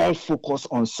all focus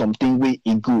on something way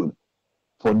in good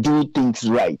for do things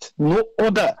right. No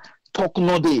other talk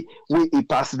no day way it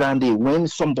pass down day when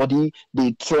somebody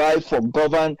they try for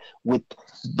govern with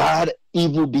bad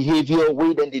evil behavior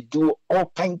way then they do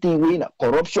all kind of thing way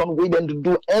corruption way then to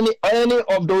do any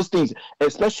of those things,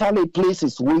 especially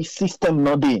places where system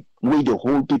not day where the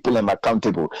whole people are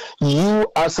accountable. You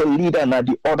as a leader and at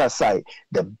the other side,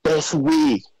 the best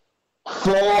way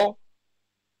for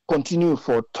continue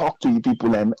for talk to you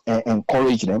people and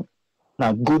encourage them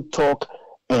now good talk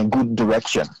and good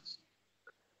direction.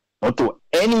 Not to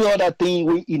any other thing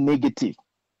we in negative.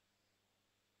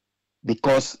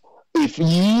 Because if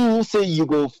you say you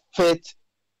go fight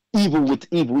evil with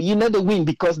evil, you never win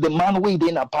because the man way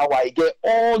in a power, I get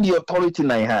all the authority in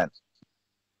my hand.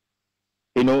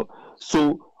 You know,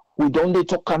 so we don't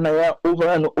talk over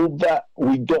and over.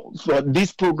 We don't for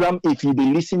this program, if you be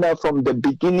listening from the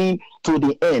beginning to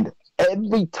the end,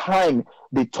 every time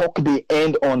they talk the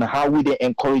end on how we they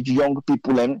encourage young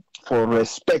people and for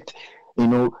respect,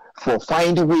 for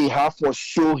find a way how for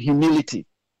show humility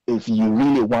if you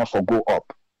really want to go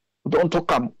up. Don't talk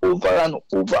them over and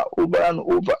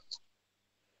over.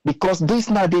 Because this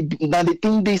now the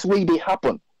thing this way they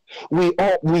happen.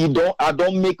 I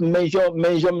don't make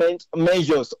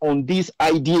measures on this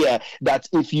idea that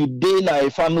if you in a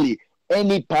family,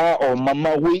 any pa or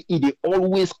mama way they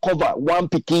always cover one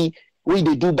picking. When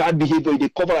they do bad behavior, they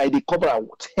cover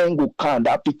 10 go can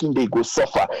that picking they go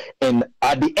suffer, and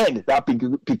at the end that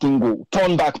picking go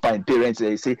turn back by parents.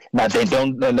 They say, "Now they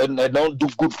don't do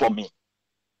good for me."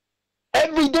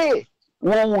 Every day,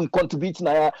 when we contribute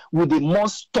now, we they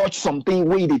must touch something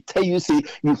where they tell you say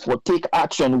you for take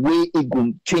action where it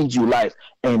go change your life,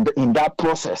 and in that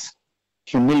process,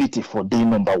 humility for day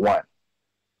number one.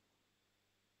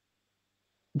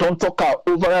 Don't talk out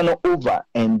over and over,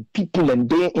 and people and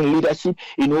they in leadership,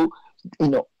 I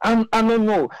don't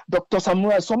know, Dr.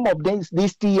 Samura, some of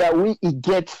this year we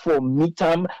get for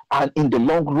midterm and in the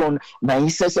long run. Now he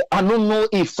says, I don't know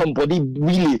if somebody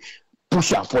really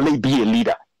push out for be a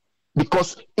leader,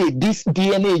 because in this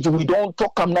day and age we don't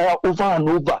talk now over and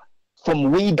over.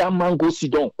 From where that man goes,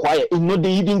 sit down quiet.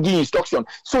 They even give instruction.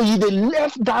 So they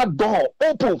left that door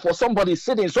open for somebody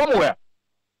sitting somewhere.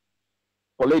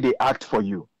 They act for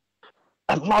you.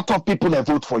 A lot of people they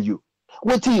vote for you.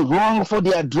 What is wrong for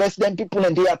they address them people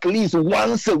and they at least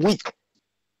once a week?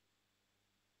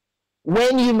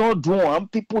 When you not do them,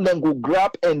 people then go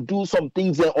grab and do some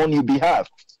things on your behalf.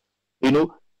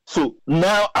 So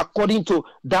now, according to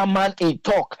that man in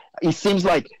talk, it seems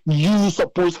like you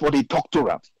supposed for the talk to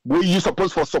him. Where you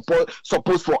supposed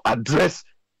for address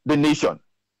the nation.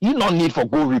 You don't need for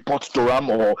go report to him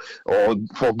or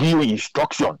for give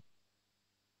instruction.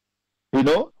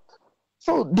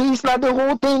 So this not the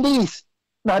whole thing.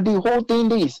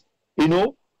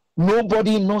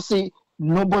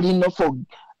 Nobody for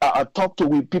talk to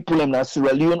with people in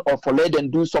Sierra Leone or for let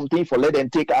them do something, for let them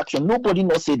take action. Nobody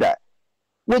not say that.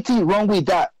 What's wrong with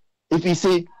that? If you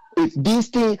say, if this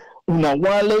thing, una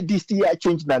want let this thing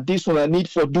change, now this one I need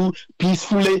for do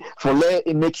peacefully, for let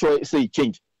it make sure it say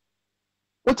change.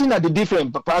 What thing are the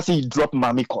different person drop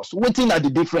mommy cost? What thing are the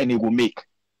different it will make?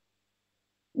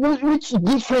 Which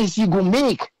difference you go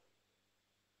make?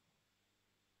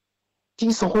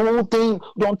 This whole thing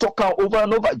don't talk out over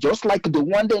and over, just like the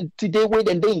one that today where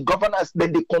then they in governance,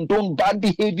 then they condone bad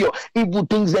behavior, evil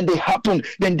things, then they happen,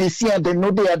 then they see and they know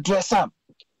they address them.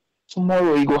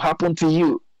 Tomorrow it will happen to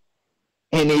you.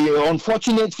 And it's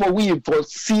unfortunate for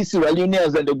Sierra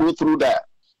Leoneans and they go through that.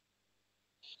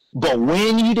 But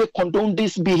when you they condone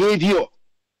this behavior,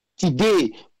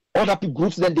 today, other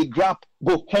groups then they grab,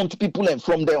 go hunt people and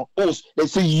from their host, they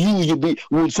say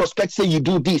we suspect say you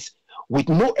do this. With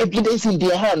no evidence in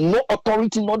their hand, no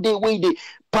authority, no the way they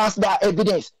pass that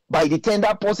evidence. By the time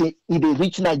that person, if they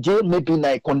reach in jail, maybe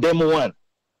like condemn one.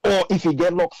 Or if you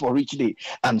get locked for each day,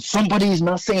 and somebody is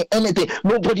not saying anything,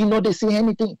 nobody know they say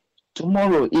anything.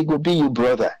 Tomorrow it will be your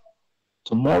brother.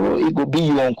 Tomorrow it will be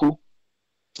your uncle.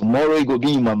 Tomorrow it will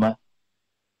be your mama.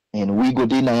 And we go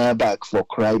in our back for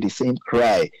cry, the same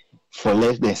cry for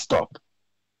less than stop.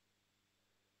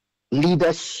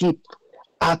 Leadership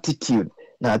attitude.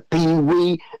 Now the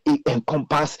way it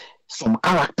encompass some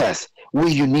characters where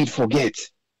you need forget.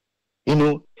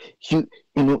 You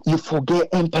forget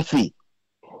empathy.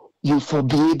 You for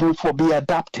be able to be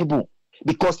adaptable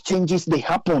because changes they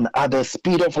happen at the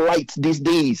speed of light these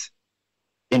days.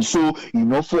 And so,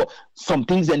 for some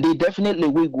things and they definitely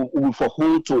will for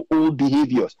hold to old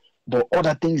behaviors, but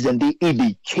other things and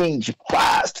they change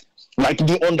fast. Like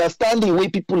the understanding way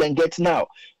people and get now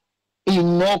is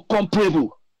not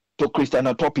comparable to Christian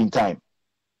top in time.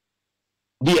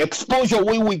 The exposure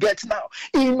way we get now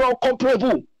is not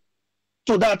comparable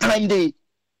to that time they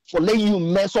for let you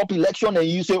mess up election and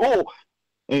you say,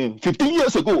 15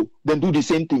 years ago, then do the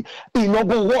same thing. It not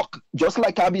go work. Just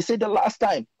like I said the last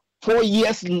time. 4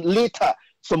 years later,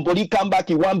 somebody come back,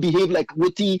 he won't behave like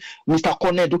waiting Mr.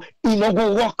 Cornell. It not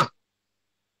go work.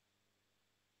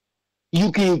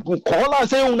 You can call and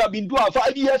say, I've been doing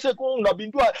 5 years ago, I've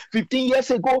been doing 15 years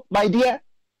ago, my dear.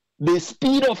 The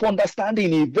speed of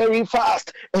understanding is very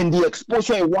fast and the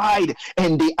exposure is wide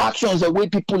and the actions the way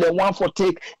people want for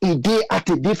take a day at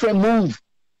a different move.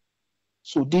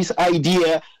 So this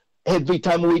idea, every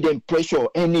time we then pressure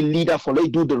any leader for they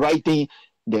do the right thing,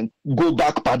 then go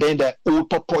back but then the old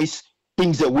tortoise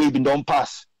things the way been don't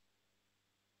pass.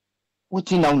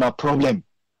 What's in our problem?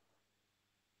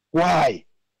 Why?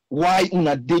 Why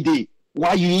una dede?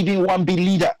 Why you even want to be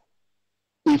leader?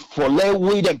 If for let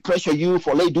wait and pressure you,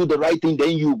 for let do the right thing,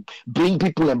 then you bring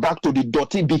people and back to the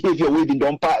dirty behavior we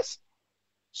don't pass.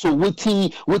 So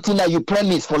waiting are you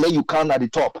premise for let you count at the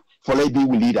top, for let be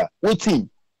with leader. Waiting.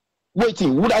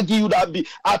 Would I give you that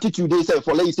attitude they say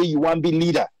for let you say you want to be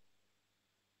leader?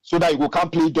 So that you can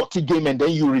play dirty game and then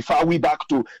you refer we back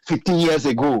to 15 years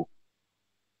ago.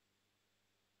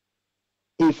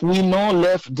 If we not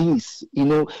left this,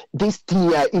 this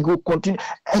thing it will continue,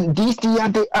 and this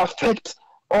thing they affect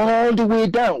all the way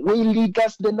down. When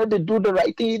leaders they know they do the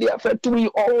right thing, they affect me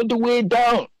all the way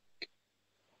down.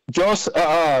 Just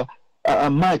a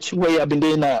match where I've been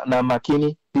there na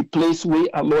Makini, the place where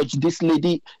I lodge this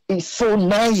lady is so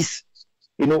nice.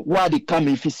 Why they come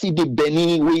if you see the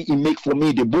Benny way he make for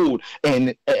me the bowl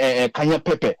and Kanya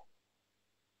pepper.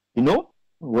 It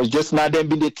was just now them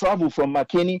been they travel from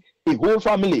Makini, the whole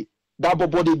family. That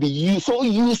body be so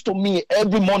used to me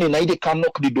every morning. I they can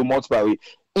knock the door by way.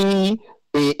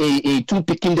 Two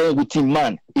picking there with a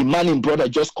man and brother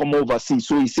just come overseas.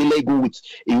 So he say let go with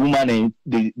a woman and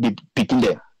the picking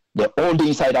there. They all the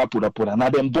inside out put and now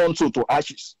them burn so to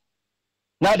ashes.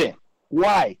 Now then,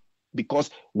 why? Because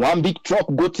one big truck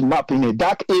got him up in a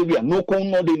dark area, no cone,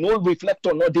 no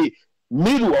reflector, no the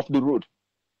middle of the road.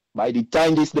 By the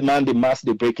time the mass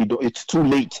they break it, it's too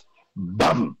late.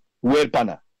 Bam! Well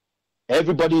panna.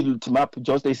 Everybody looked him up,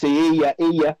 just they say, hey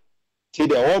yeah. Say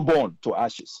they're all born to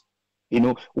ashes.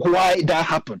 Why that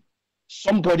happened?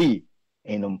 Somebody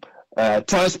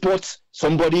transports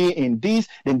somebody in this,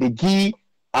 then they give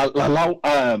allow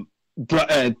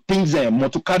things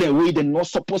motorcar them way they're not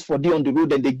supposed for they on the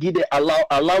road, and they give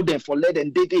allow them for let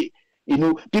them they. You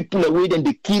know, people away then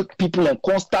they kill people and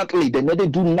constantly they never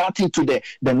do nothing to them.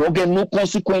 They not get no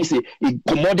consequences. It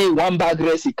commodity one bag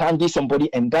rest, it can't give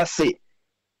somebody, and that's it.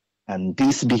 And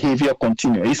this behavior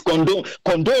continues. It's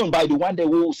condoned by the one that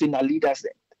will say now leaders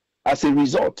then. As a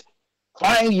result,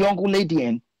 5 young lady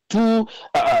and 2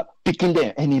 picking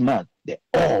them any man, they're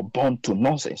all born to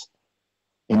nonsense.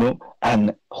 You know,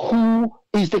 and who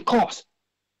is the cause?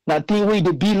 Now the way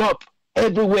they build up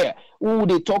everywhere. Who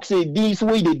they talk say this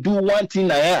way they do one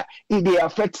thing if they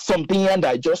affect something and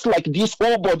just like this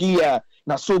whole body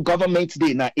now so government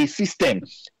they now a system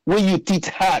where you teach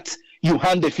heart, you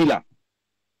hand the film,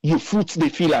 you foot the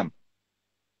film.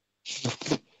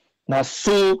 Now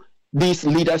so this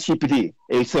leadership day,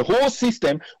 it's a whole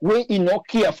system where you not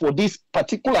care for this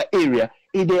particular area,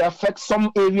 if they affect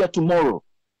some area tomorrow.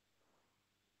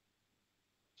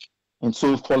 And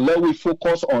so for let we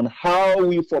focus on how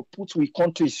we for put we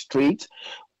country straight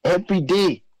every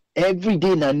day a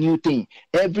new thing,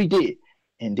 every day.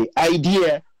 And the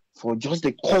idea for just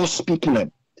the cause people,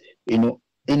 you know,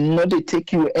 and not they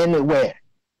take you anywhere.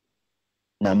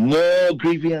 Now more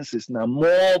grievances, now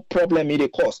more problem in the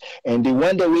cause. And they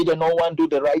wonder why they don't want to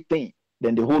do the right thing.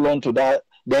 Then they hold on to that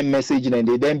message and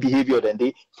they then behavior, then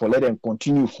they for let them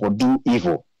continue for do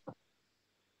evil.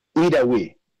 Either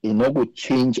way, it not go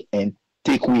change and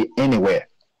take we anywhere.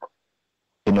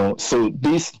 You know, so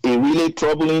this is really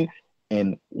troubling,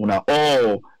 and we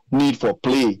all need for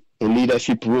play a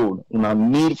leadership role. We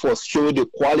need for show the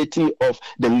quality of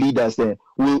the leaders that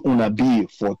will be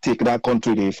for take that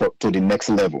country to the next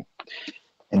level.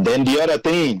 And then the other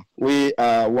thing we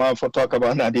want to talk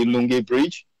about now the Lunge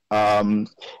Bridge. A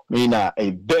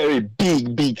very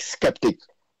big skeptic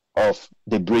of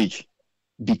the bridge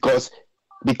because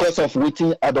of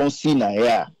waiting I don't see now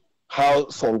here how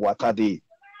salt water they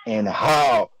and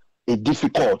how it's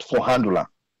difficult for handler.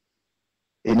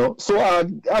 You know, so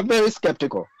I'm very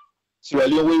skeptical. Sierra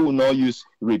Leone we will not use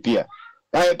repair.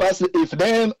 If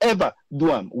them ever do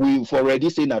them, we've already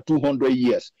seen that 200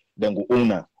 years, then go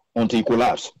on until it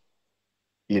collapse.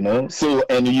 You know, so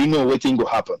and you know what thing will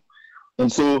happen.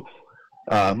 And so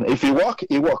if it work,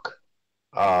 it work.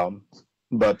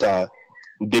 But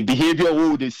the behavior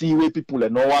where they see where people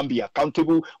and no one be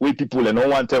accountable, where people and no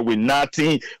one tell with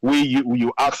nothing, where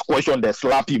you ask question, they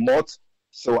slap him out.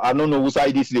 So I don't know whose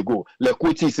side this they go. Like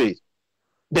what he say,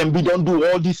 then we don't do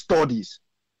all these studies.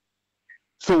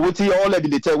 So what he all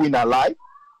they tell we not lie,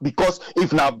 because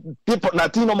if now people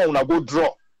nothing no more una go draw,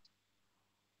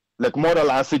 like model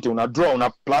and city una draw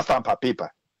una plaster and paper,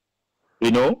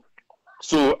 you know.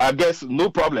 So I guess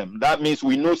no problem. That means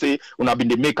we know say una been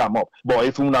the make them up. But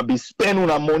if una be spend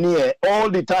una money all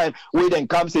the time, we then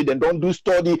come say they don't do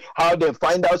study how they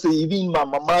find out say even my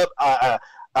mama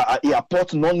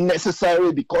airport not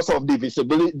necessary because of the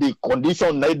visibility, the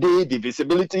condition the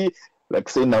visibility. Like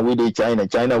say now we dey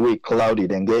China we cloudy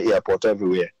and get airport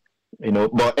everywhere. You know,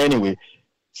 but anyway,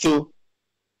 so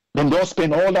then don't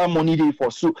spend all that money there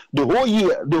for so the whole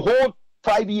year, the whole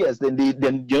 5 years,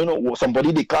 then you know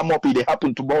somebody they come up, it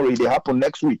happen tomorrow, it happen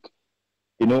next week.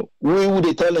 You know, we would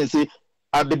they tell and say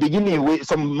at the beginning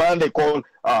some man they call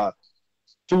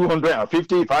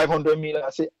 250, 500 million. I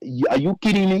say, are you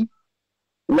kidding me?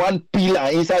 One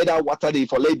pillar inside that water they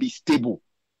for let be stable.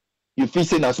 You feel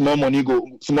saying a small money go,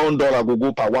 small dollar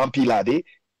go per one pillar day.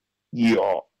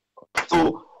 Yeah.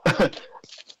 So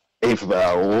if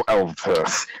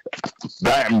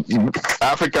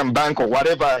African Bank or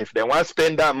whatever, if they want to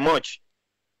spend that much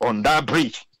on that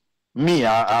bridge,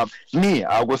 I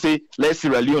will say let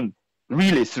Sierra Leone,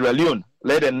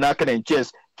 let them knock it in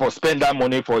chest for spend that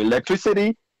money for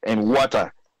electricity and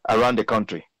water around the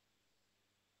country.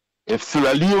 If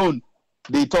Sierra Leone,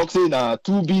 they talk saying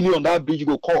 2 billion that bridge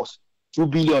go cost 2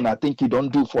 billion, I think you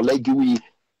don't do for like we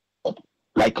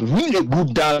like really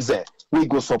good dance there. We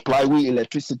go supply we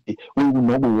electricity. We will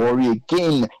not worry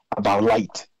again about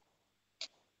light.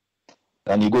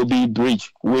 And you go be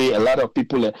bridge where a lot of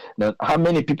people. How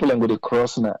many people are going to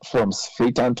cross now from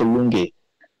Freetown to Lunge?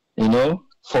 You know,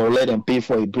 for let them pay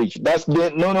for a bridge. That's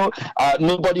the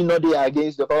nobody know they are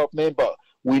against development, but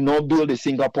we not build a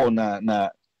Singapore Lunge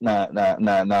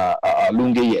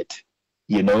yet.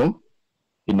 You know.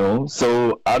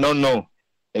 So I don't know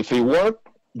if it work.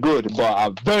 Good, but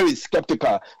I'm very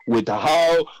skeptical with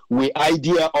how we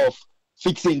idea of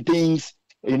fixing things,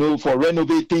 you know, for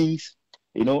renovate things,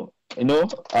 you know.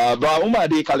 But Uma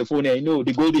Day, California, you know,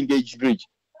 the Golden Gate Bridge,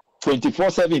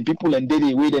 24/7 people and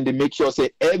daily wait and they make sure say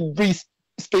every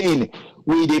Spain,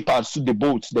 where they pursue the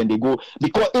boats, then they go.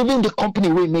 Because even the company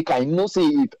we make, I know say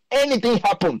if anything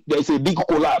happen, there's a big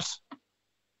collapse.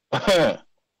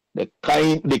 They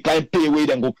can't pay away,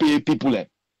 then go pay people.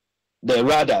 They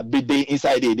rather be they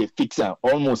inside there, they fix them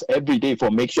almost every day for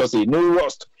make sure say no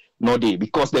rust, no day.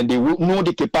 Because then they know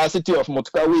the capacity of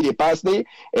motorcar where they pass there,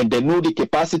 and they know the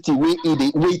capacity where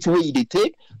the weight where they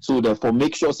take. So therefore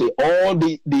make sure say all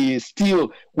the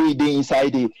steel where they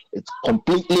inside there, it's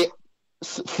completely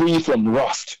free from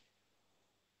rust.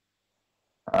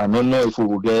 I don't know if we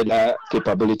will get that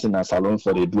capability in a salon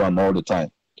for they do them all the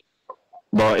time.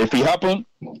 But if it happen,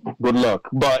 good luck.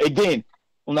 But again,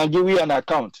 I'll give you an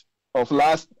account of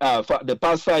the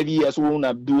past 5 years we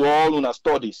wanna do all una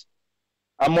studies.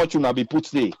 How much una be put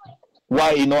there?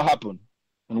 Why it not happen?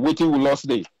 And what we lost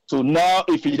there. So now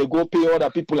if they go pay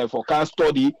other people and for can't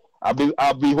study, I'll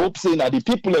be hoping that the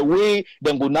people away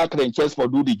then go knock their chest for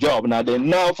do the job.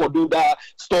 Now for do that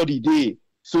study day,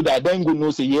 so that then go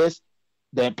know say yes,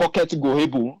 their pocket go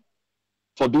able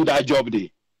for do that job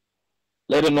day.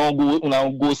 Let them not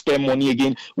go spend money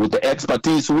again with the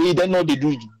expertise. We then know they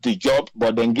do the job,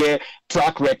 but then get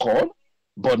track record,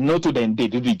 but not to then they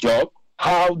do the job.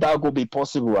 How that go be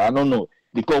possible? I don't know.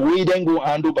 Because we then go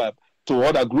hand over to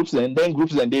other groups, and then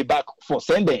groups and they back for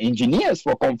send the engineers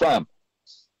for confirm.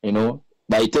 You know,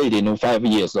 by tell you, 5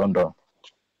 years under.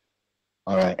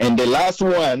 All right. And the last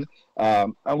one,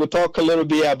 I'm going to talk a little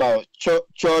bit about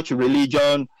church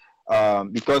religion,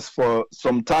 because for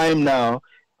some time now,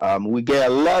 we get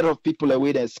a lot of people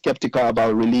away that are skeptical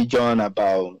about religion,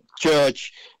 about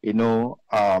church, you know.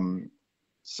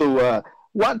 So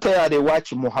one time they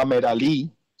watch Muhammad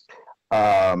Ali,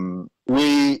 then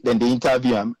they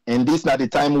interview him, and this not the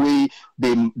time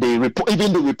they report,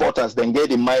 even the reporters then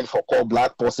get in mind for call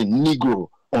black person Negro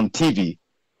on TV,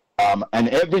 and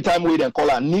every time we then call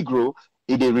a Negro,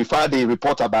 they refer the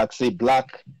reporter back say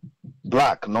black,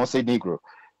 not say Negro.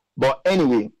 But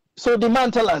anyway, so the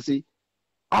man tell us,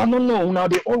 I don't know. Now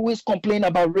they always complain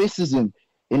about racism.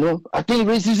 You know, I think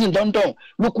racism done.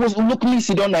 Look me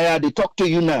sit down here. They talk to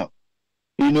you now.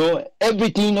 You know,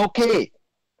 everything okay.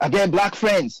 I get black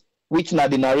friends, which now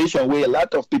the narration where a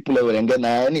lot of people are and get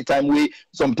anytime we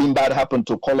something bad happen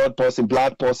to colored person,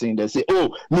 black person, they say,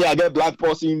 oh, me I get black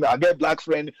person, I get black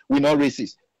friend, we not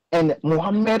racist. And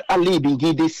Muhammad Ali been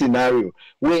give this scenario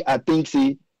where I think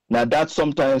see now that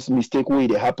sometimes mistake way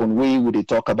they happen way would they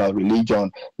talk about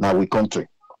religion now we country.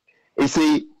 They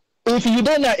say if you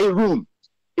then are a room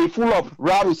full of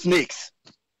rattlesnakes,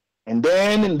 and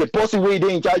then the person way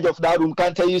they in charge of that room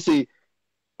can't tell you say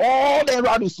all the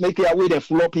rattlesnakes are way they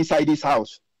full up inside this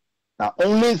house. Now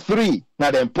only 3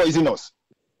 now them poisonous.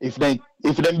 If them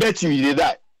bet you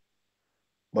die.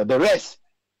 But the rest,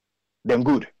 them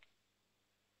good.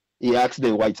 He asked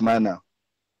the white man now,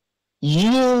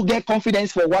 you get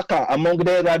confidence for waka among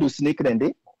the rattlesnake then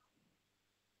they?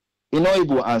 He not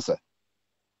able to answer.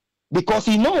 Because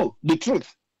he know the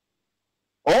truth.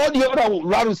 All the other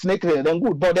rattlesnake then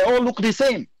good, but they all look the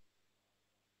same.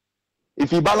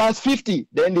 If you balance 50,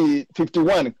 then the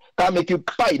 51 can make you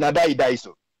fight, now die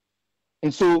so.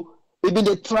 And so, even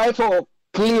they try for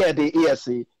clear the air,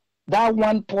 say, that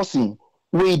one person,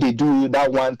 way they do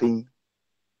that one thing,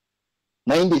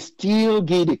 now they still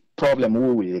get the problem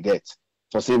who will get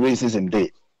for say racism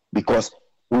day. Because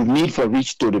we need for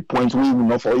reach to the point we will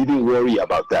not for even worry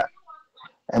about that.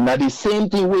 And that the same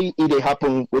thing way it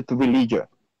happen with religion.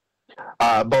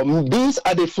 But these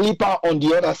are the flipper on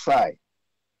the other side.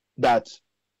 That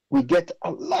we get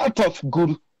a lot of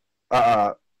good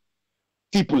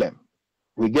people.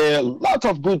 We get a lot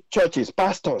of good churches,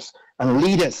 pastors, and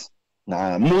leaders,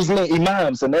 Muslim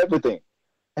imams, and everything.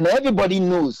 And everybody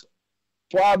knows,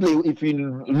 probably if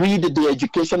you read the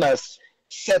education as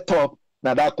set up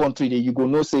in that country, you go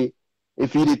know say,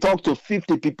 if you talk to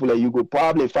 50 people, you go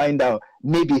probably find out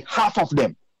maybe half of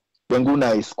them then go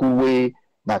to a school way,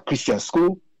 na Christian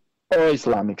school or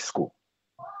Islamic school.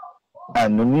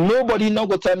 And nobody not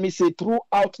go tell me say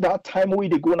throughout that time we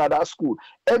they go to that school,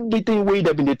 everything we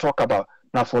they talk about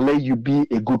now for let you be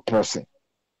a good person.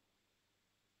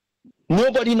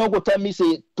 Nobody not go tell me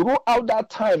say throughout that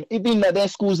time, even in their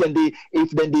schools and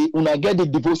if they una get the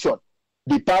devotion,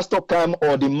 the pastor come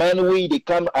or the man way they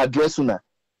come address una,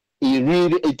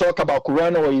 he talk about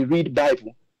Quran or he read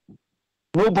Bible.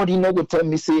 Nobody not go tell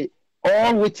me say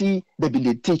all what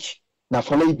they teach. Now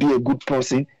for let be a good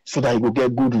person so that you will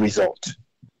get good result.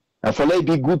 And for let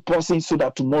be a good person so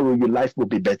that tomorrow your life will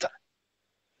be better.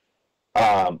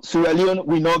 Sierra Leone,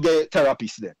 we not get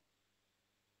therapists then.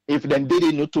 If then they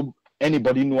didn't know to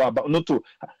anybody know about not to,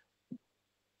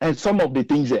 and some of the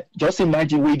things there, just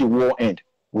imagine where the war end.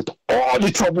 with all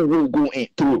the trouble we'll go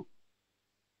through.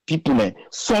 People and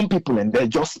some people and they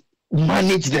just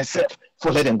manage themselves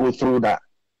for let them go through that.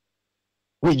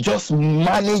 We just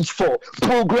manage for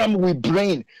program we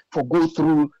brain for go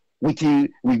through with you.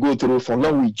 We go through for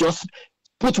long. We just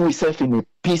put ourselves in a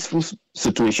peaceful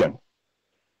situation.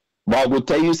 But I will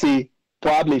tell you, say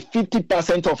probably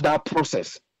 50% of that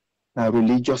process, a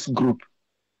religious group.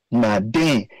 Now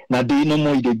they no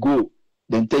more they go.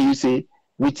 Then tell you say,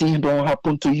 waiting don't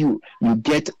happen to you. You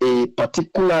get a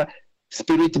particular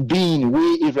spirit being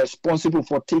way is responsible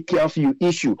for take care of your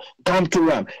issue. Come to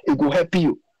them, it will help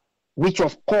you. Which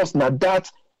of course now that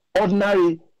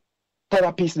ordinary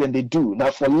therapists then they do.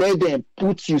 Now for let them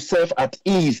put yourself at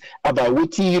ease about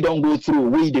what you don't go through,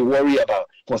 what they worry about.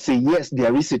 For say yes,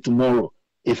 there is a tomorrow.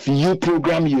 If you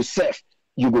program yourself,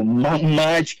 you will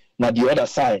merge now the other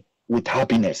side with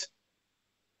happiness.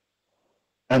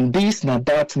 And this now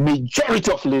that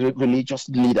majority of religious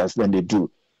leaders then they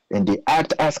do. Then they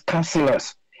act as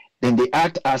counselors. Then they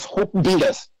act as hope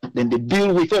builders. Then they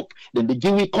build with hope. Then they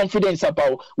give with confidence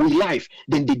about with life.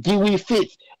 Then they give with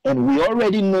faith. And we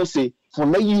already know, say, for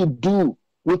let you do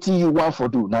what you want for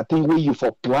do. Nothing where you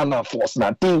for plan and force.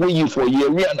 Nothing where you for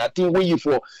area. Nothing where you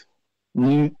for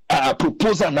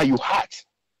proposal now you heart.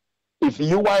 If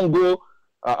you want to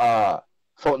go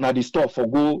for now the store for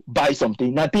go buy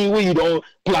something, nothing where you don't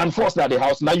plan force now the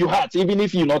house. Now you heart. Even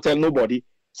if you not tell nobody.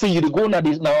 So you go now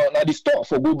the store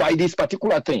for go buy this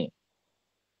particular thing,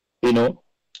 you know,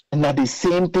 and now the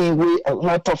same thing way a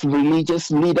lot of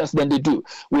religious leaders then they do.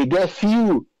 We get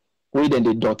few way then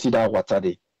they dirty that water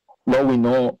they. Now we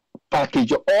know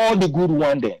package all the good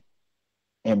one there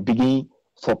and begin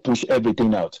for push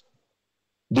everything out.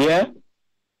 There,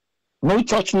 no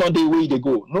church not the way they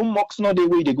go, no mosque not the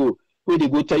way they go. Where they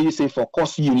go tell you say for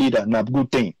course you leader, not good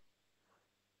thing.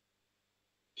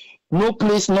 No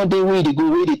place, not the way they go,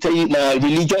 where they tell you,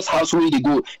 religious house where they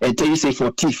go and tell you, say,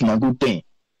 for thief, na good thing.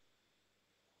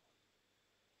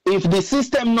 If the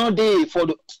system not there for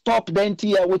the stop, then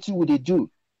here, what would they do?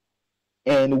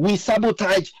 And we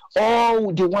sabotage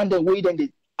all the one that way, then they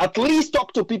at least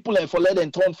talk to people and for let them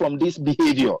turn from this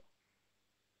behavior.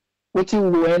 What we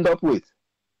will end up with?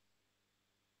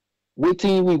 What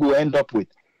we will end up with?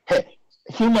 Hey,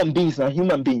 human beings are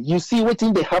human beings. You see what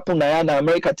thing they happen now in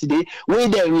America today, where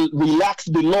they relax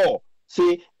the law.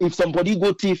 Say if somebody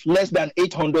go thief less than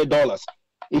 $800,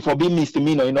 if for be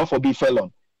misdemeanor, enough for be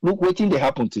felon. Look what thing they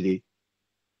happen today.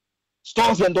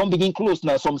 Stores then don't begin close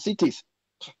now. Some cities,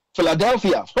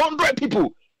 Philadelphia, 100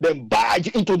 people then barge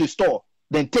into the store,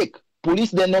 then take.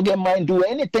 Police then not get mind do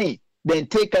anything. Then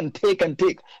take and take and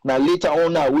take. Now later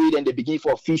on now we then they begin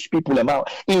for fish people them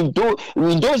out. In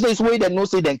those days where they no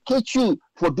say then catch you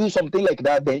for do something like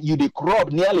that, then you they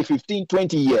crop nearly 15,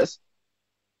 20 years.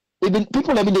 Even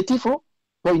people have been the thief,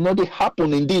 but you know they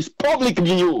happen in this public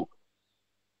view.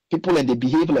 People and they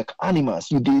behave like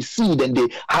animals. You they see then they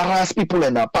harass people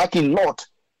in a parking lot,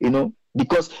 you know.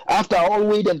 Because after all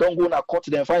way then don't go in a court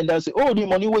then find out say, oh the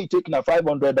money where you take now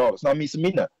 $500. Now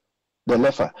misdemeanor. The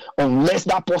left, unless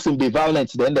that person be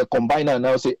violent, then they combine and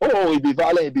now say, oh, it be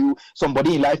violent, it be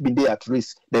somebody in life been there at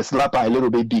risk. They slap her a little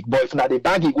bit big. But if now the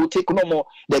bank he go take no more,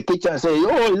 the kitchen say,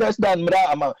 oh, less than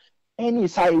that amount. Any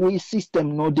highway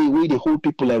system, no the way the whole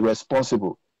people are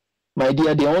responsible. My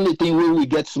dear, the only thing where we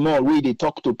get small, where they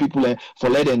talk to people for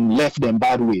let them left them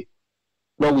bad way.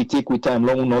 Long we take with time,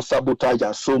 long we not sabotage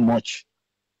us so much.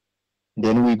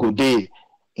 Then we go there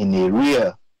in a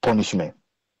real punishment.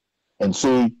 And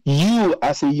so you,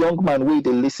 as a young man, where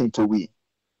they listen to we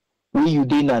you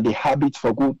did now the habit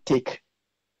for go take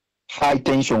high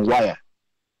tension wire.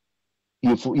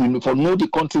 You for know the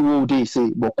country where they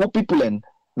say, but co people and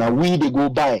now we they go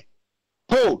buy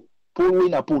pole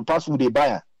in a pole pass who they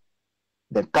buy.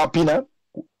 Then capina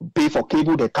pay for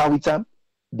cable, they carry them,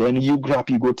 then you grab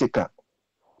you go take her.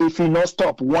 If you not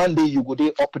stop, one day you go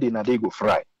there up there and they go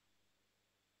fry.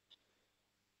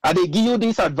 And they give you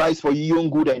this advice for your own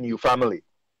good and your family.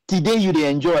 Today you they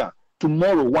enjoy.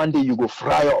 Tomorrow, one day you go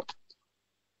fry up.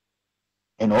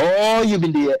 And all you've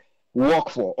been there work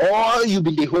for, all you've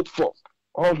been there hope for,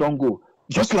 all don't go.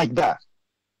 Just like that.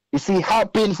 You see how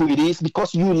painful it is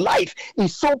because your life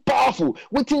is so powerful.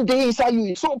 Within the inside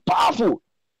you is so powerful.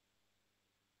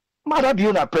 Mother be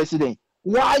a president.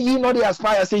 Why you not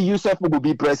aspire say yourself will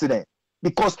be president?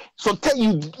 Because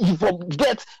sometimes you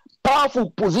forget powerful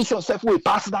position self way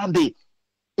pass that day.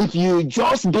 If you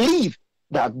just believe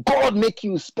that God make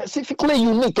you specifically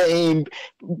unique and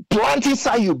plant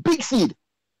inside you big seed.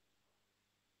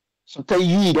 Sometimes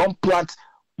you don't plant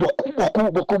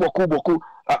boku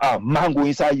mango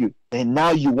inside you, and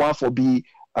now you want to be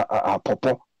a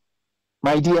pawpaw.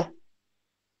 My dear,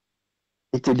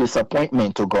 It's a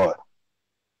disappointment to God.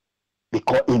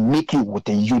 Because it make you with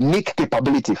a unique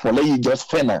capability for let you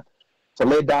just finna. So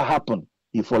let that happen.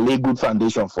 If you lay good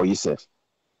foundation for yourself.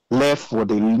 Left for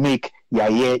the make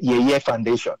your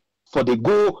foundation. For the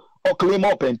go or claim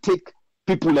up and take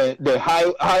people the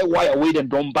high wire away and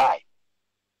don't buy.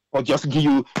 Or just give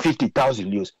you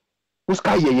 50,000 use. Who's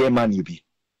kind of man you be?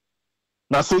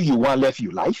 Now so you want left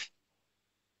your life?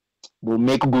 Will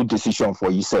make good decision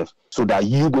for yourself so that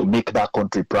you will make that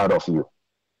country proud of you.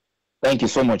 Thank you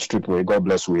so much, Triple A. God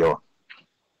bless we all.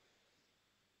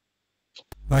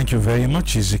 Thank you very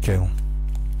much, Ezekiel.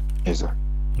 Yes, sir.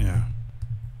 Yeah.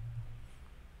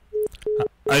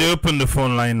 I open the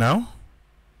phone line now.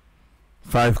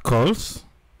 5 calls.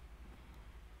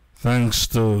 Thanks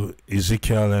to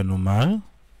Ezekiel and Umar.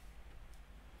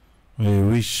 We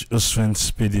wish Usman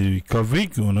speedy recovery.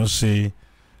 We want to say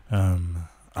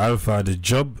Alpha the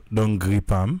job don't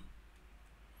grip him.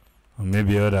 Or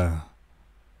maybe other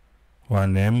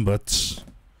one name, but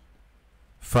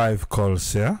 5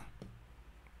 calls here.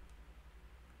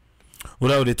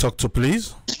 What would they talk to,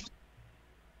 please?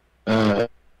 Good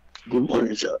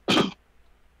morning, sir.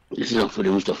 This is Alfred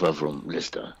Mustafa from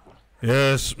Leicester.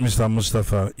 Yes, Mr.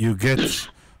 Mustafa, you get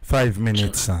 5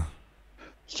 minutes, sir.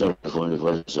 Sorry for the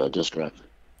voice, sir. Just right.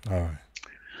 All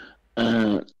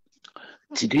right.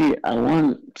 Today, I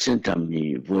want to center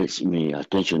my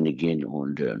attention again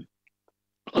on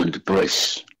the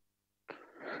press.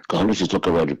 I want to talk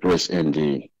about the press and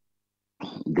the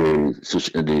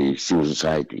civil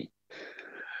society.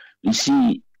 You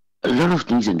see, a lot of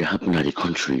things that happen in the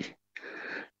country.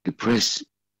 The press,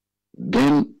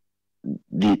 then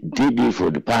they did for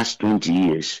the past 20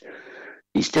 years.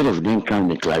 Instead of them trying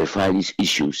to clarify these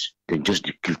issues, they just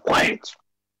keep quiet.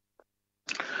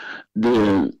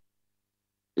 The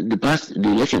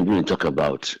election didn't talk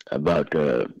about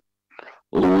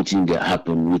what thing that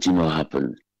happened, what thing not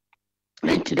happened.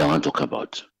 Anything I want to talk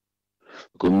about.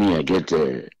 Because me, I get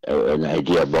an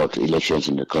idea about elections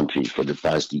in the country for the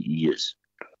past years.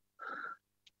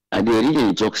 And they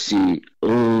really talk, say,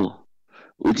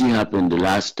 what thing happened the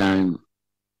last time,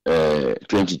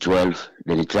 2012,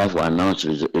 then they try to announce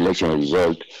election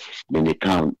result, then they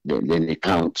count, then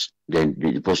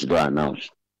the post don't announce.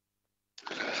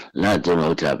 Now I don't know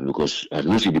what happened because I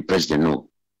don't see the president know.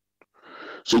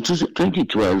 So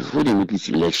 2012, when they make this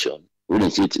election, when they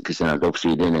say Christian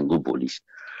adoption, then and go police.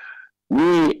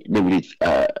 Because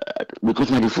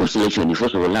now the first election, the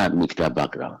first of all, I make that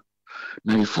background.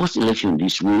 Now the first election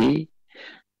this way,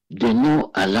 they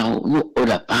no allow no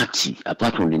other party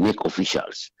apart from the NEC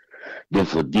officials.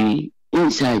 Therefore, they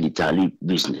inside the tally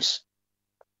business.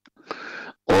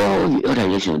 All the other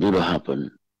elections don't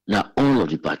happen. Now all of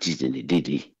the parties then they did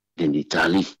it, then they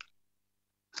tally.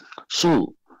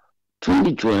 So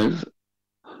 2012,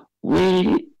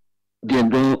 we they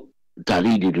don't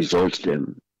tally the results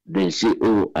them. They say,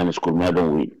 oh, and Skomra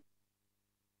don't win.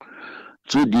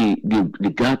 So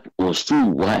the gap was too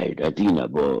wide, I think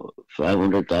about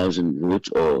 500,000 votes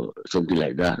or something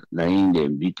like that. Now they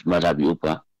beat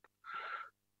Madabiopa.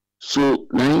 So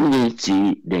now they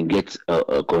see then get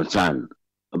a concern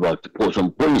about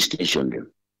some police station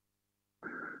them.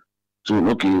 So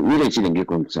okay, we let's see them get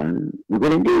concerned. Because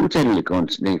then they will tell the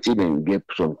accounts, then see them get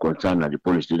some concern at the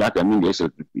police station. That I mean the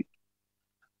SLPP.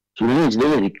 So then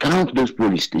they count those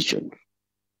police stations.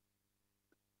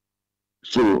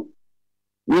 So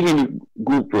we didn't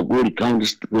go to count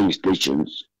these police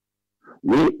stations.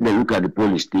 We then look at the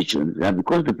police stations. And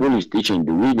because the police station,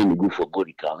 the way they go for go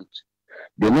count,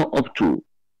 they're not up to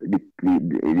the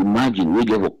margin. We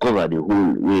give a cover the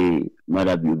whole way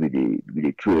Mother be with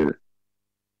the trail.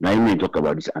 Now you may talk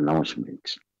about this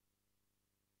announcement.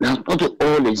 Now not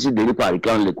all they see the report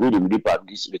account like we the part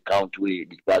this account we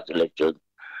the past election.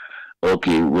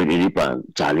 Okay, when the report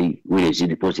Charlie, we they see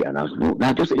the policy announcement. No,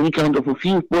 not just any count of a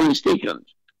few polling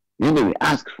stations. Then they will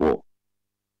ask for.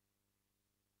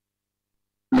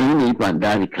 Now they report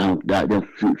that account that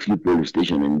few polling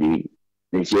stations and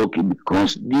they say okay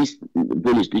because these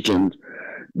polling stations,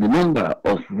 the number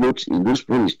of votes in those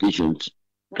polling stations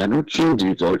cannot change the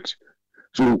results.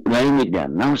 So now you make the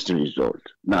announce the result.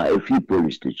 Now a few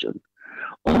polling stations.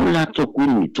 All that talk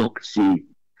when we talk say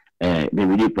the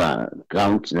report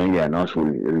counts then they announce for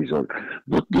the result.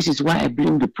 But this is why I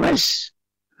blame the press.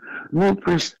 No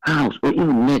press house or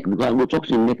even NEC because we're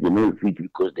talking NEC they know fit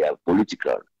because they are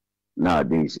political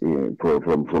nowadays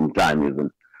from time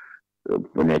even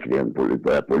NEC they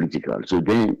are political. So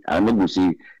then I'm not going to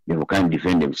say they can't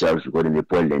defend themselves because they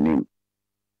spoil their name.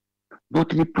 But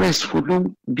the press will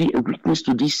not be a witness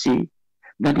to this say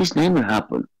that this never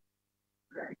happened.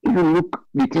 Even look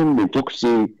the time they talk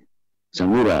say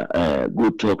Samura go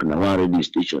talk na one radio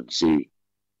station say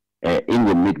in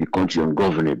will make the country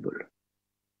ungovernable.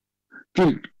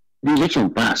 Till the election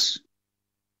pass,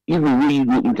 even when you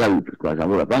go interview with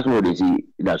Samura, that's what they say,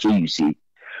 that's what you say.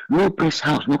 No press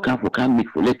house, no can make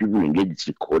for let people and get this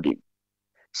recording.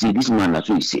 See, this man, that's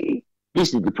what he say.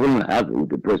 This is the problem I have with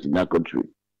the press in that country.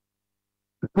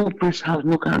 No press house,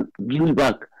 no can give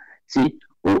back. Say,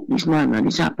 oh, this man and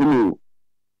this happened.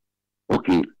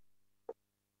 Okay,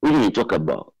 what do you talk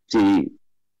about? Say,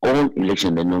 all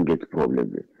election they don't get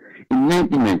problem. In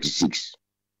 1996,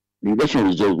 the election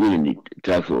result really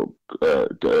try for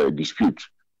dispute.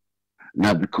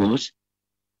 Now, because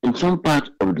in some parts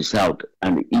of the south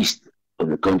and the east of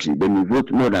the country, they will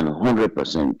vote more than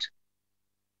 100%.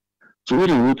 So when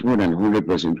they vote more than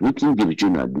 100%, we think the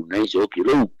regional do. Now say, okay,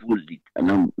 let me pull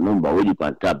the number where you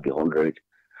can tap the 100.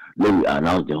 Let me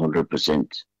announce the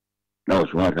 100%. That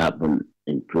was what happened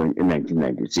in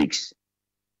 1996.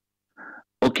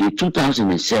 Okay,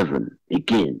 2007,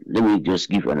 again, let me just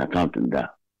give an account on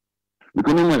that.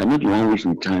 Because no matter, I'm not even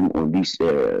wasting time on these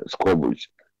scoreboards.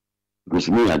 Because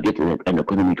me, I get an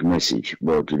economic message,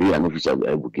 but today an officer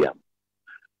will get.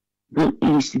 But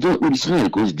it's not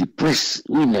because the press,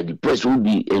 the press will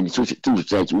be and social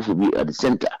society will be at the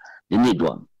center. They need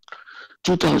one.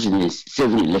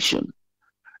 2007 election.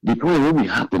 The problem will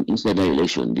happen inside that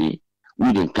election.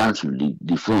 We then cancel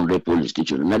the 400 police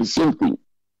station. Now the same thing.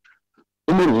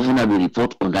 Will have a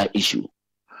report on that issue.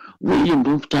 We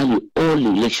don't tell you all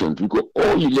elections because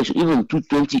all elections, even to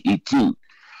 2018,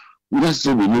 we just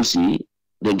say we know see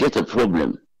they get a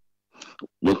problem.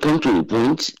 They come to a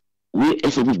point where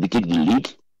SFB take the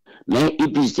lead. Now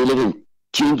APC tell them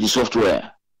change the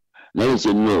software. Now they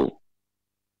say no.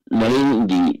 Now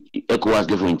the ECOWAS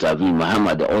therefore intervene,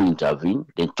 Muhammad they all intervene,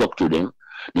 they talk to them,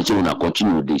 they say we're not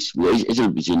continue with this.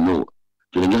 SFB say no.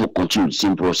 So they never continue the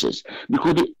same process.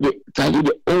 Because the tally,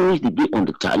 they always be on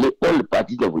the tally, all the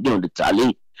parties that were on the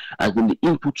tally as in the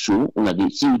input show, when they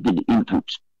see the input.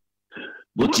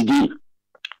 But today,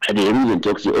 they even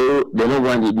talk, say, oh, they don't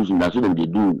want to do something, that's what they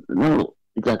do. No,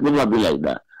 it has never been like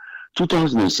that.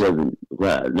 2007,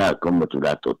 well, now I come back to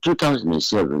that.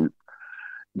 2007,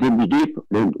 we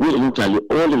don't tell you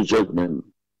all the results of them,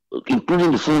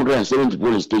 including the 470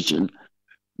 polling station.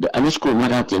 The Anesco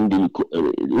Marathon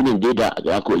even did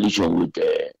that coalition with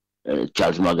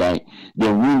Charles Magai.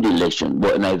 They win the election,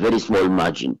 but in a very small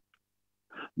margin.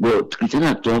 But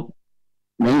Christiana top,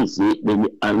 now say they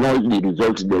allow the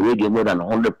results the way they more than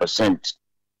 100%.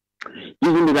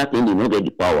 Even though that thing they not get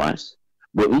the powers,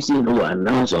 but we see no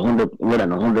announce more than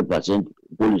 100%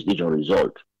 polling station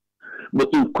result. But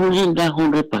including that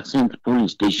 100% polling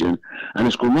station,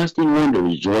 Anesco still won the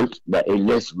result by a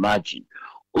less margin.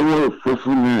 All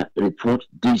Fofuna report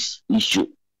this issue.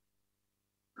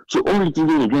 So all the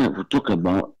things we're going to talk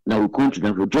about now we come to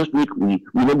that for just make we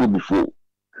never before.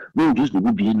 We just the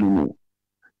be no more.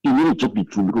 You need to talk the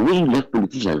truth because when you left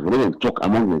politicians for them to talk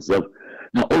among themselves,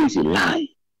 now always a lie.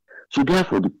 So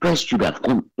therefore the press should have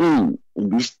come in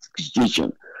this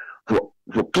situation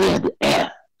for clear the air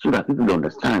so that people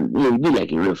understand. They will be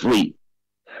like a referee.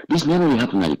 This never will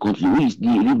happen at the country. We is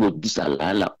the this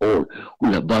alala all,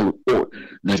 who about all,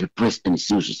 that the press and the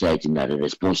civil society that are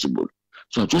responsible.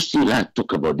 So I just say like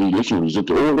talk about the election result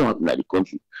all that happen at the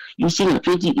country. You see in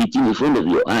 2018 in front of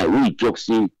your eye, when you talk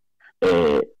say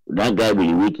that guy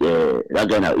will wait that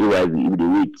guy now AYV will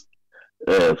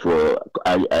wait for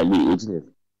Ali.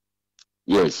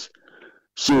 Yes.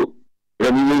 So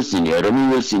Remy Wilson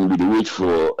will wait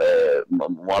for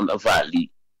Muhammad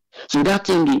Ali. So that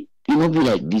thing it will be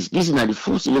like this. This is not the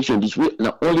first election. This way,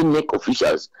 now only NEC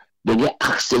officials they get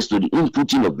access to the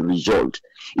inputting of the result.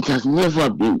 It has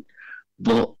never been.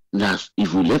 But now,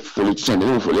 if we left politicians,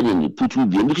 they for letting the put will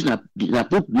be because now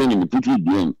put blame in the put will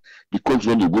be the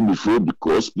country they go before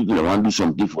because people want to do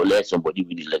something for let somebody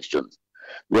win elections.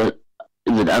 Well,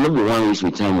 I'm not the one waste my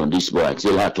time on this, but I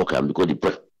tell her talk because the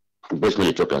best way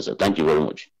to talk answer. Thank you very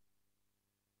much.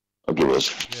 Okay,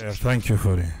 boss. Yeah, thank you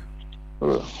for it.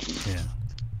 Yeah.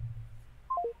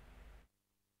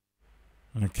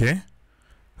 Okay.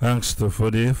 Thanks to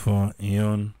Fode for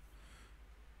your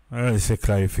say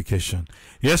clarification.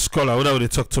 Yes, caller, what would you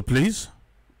talk to, please?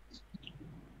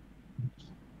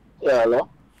 Yeah, hello.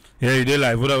 Yeah, you did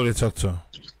live. What would you talk to?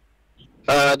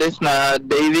 This is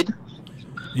David.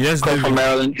 Yes, Call David. from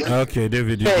Maryland. Okay,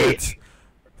 David, you get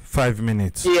 5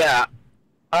 minutes. Yeah.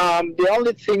 The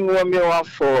only thing we want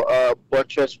for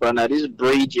buttress runner this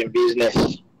bridge in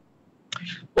business.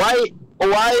 Why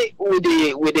would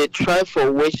they try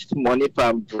for waste money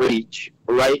per bridge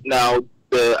right now?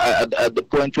 At the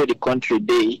point where the country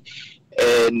they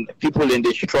and people in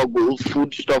the struggle,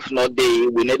 food stuff not there.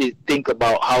 We need to think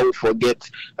about how we forget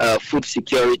food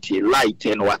security, light,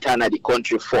 and whatana the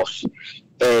country first.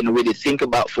 And we think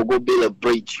about for go build a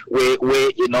bridge where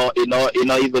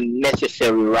even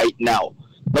necessary right now,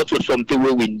 not to something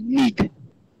where we need.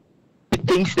 The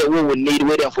things that we will need,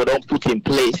 where for don't put in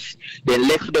place, then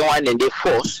left the one and they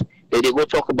force, then they go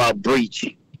talk about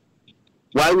bridge.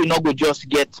 Why we not go just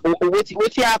get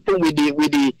what happen with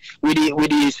the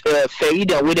ferry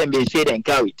that we them been said and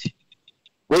carried?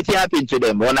 What happened to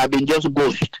them when I've been just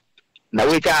ghost?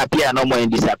 Now we can appear no more and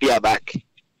disappear back.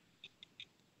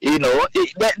 You know,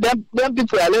 them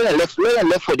people are left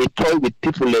for the toy with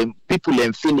people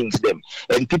and feelings them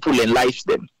and people and lives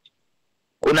them.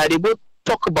 When they go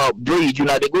talk about bridge,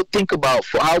 they go think about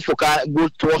for how for can go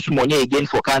towards money again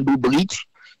for can do bridge.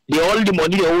 All the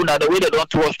money they own, the way they don't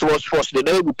trust first, they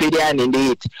don't pay their hand in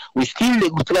it. We still they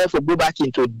go try for go back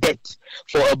into debt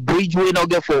for a bridge. We not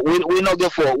get for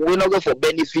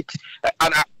benefit.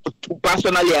 And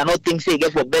personally, I don't think they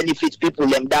get for benefits people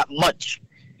them that much.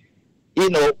 You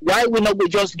know, why we not go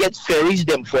just get ferries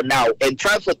them for now and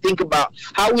try to think about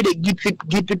how we they give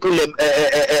people them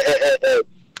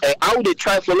how they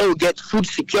try for low get food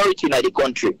security in the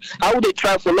country, how they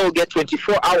try for low get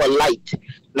 24-hour light in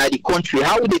the country,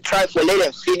 how they try for let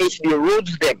them finish the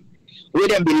roads them, where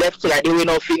them be left like they will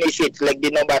not finish it like the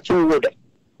number 2 road,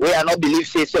 where I not believe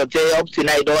say so tell up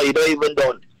tonight you don't even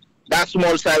done that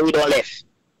small side we don't left.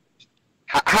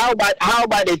 How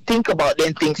about they think about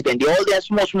them things then all their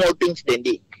small things then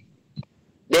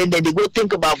they go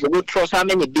think about for go trust how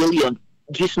many billion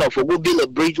just now for go build a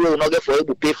bridge where we not get for able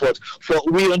to pay for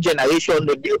we own generation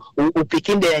who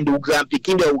picking the and who grand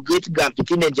picking the great grand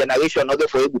picking the generation not get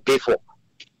for able to pay for.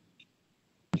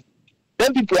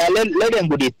 Then people let them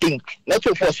go they think. Not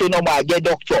so for say no more I get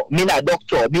doctor, me na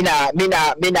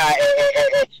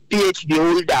PhD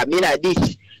holder, me na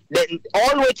this. Then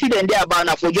all what then they about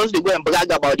now for just to go and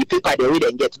brag about the paper they read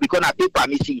and get because na paper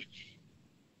me see.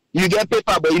 You get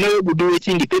paper, but you know you do it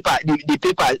in the paper.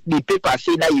 The paper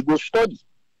say that you go study.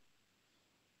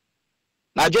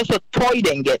 Now just a toy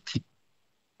then get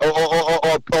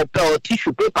or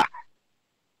tissue paper.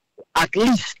 At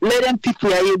least let them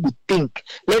people are able to think.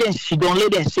 Let them sit down.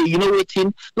 Let them say, you know what?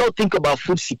 Not think about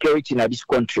food security in this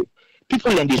country.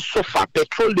 People and they suffer.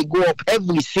 Petrol they go up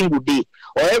every single day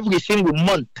or every single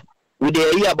month. We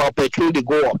they hear about petrol they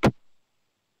go up.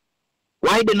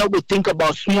 Why they not go think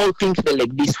about small things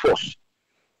like this first?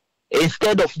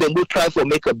 Instead of them go try to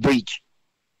make a bridge.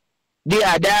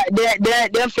 They're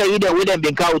ferry there with them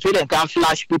being out so they can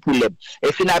flash people them.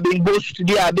 If you not been boast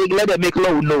they are big, let them make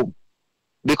law no.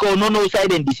 Because no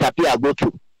side and disappear go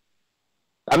through.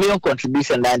 I mean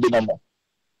contribution landing no more.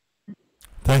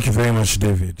 Thank you very much,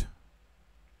 David.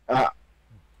 Let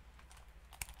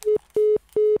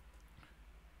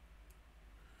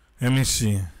me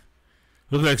see.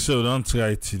 Look like so don't try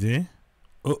it today.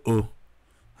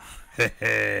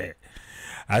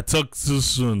 I talked too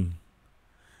soon.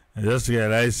 I just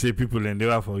realized say people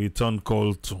endeavor for return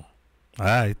call too.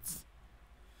 Alright.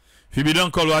 If you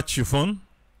don't call, watch your phone.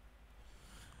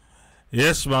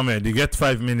 Yes, Mohammed, you get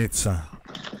 5 minutes, sir.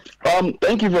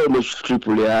 Thank you very much,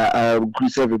 Triple. I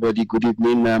greet everybody. Good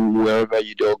evening, wherever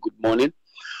you do. Good morning.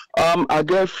 I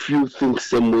got a few things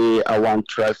same way I want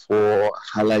to try for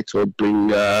highlight or bring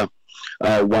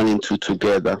one and two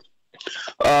together.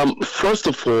 First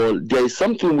of all, there is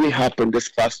something we happened this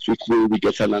past week where we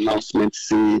get an announcement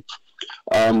say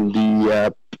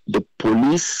the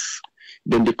police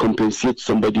then they compensate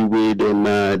somebody where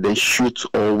then they shoot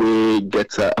or we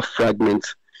get a fragment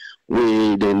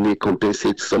where then they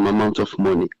compensate some amount of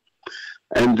money.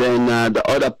 And then the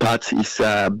other part is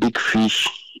big fish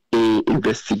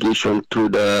investigation through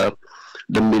the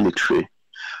military.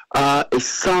 It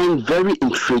sounds very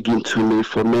intriguing to me.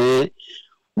 For me,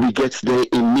 we get the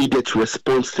immediate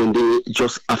response and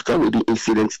just after the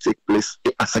incident take place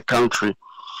as a country.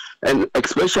 And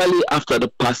especially after the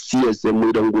past years, then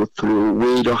we don't go through,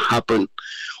 we don't happen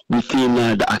within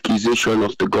the accusation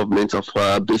of the government of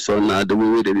based on the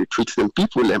way that they treat them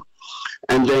people.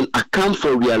 And then I can't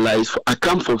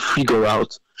figure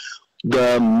out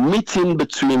the meeting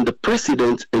between the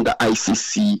president and the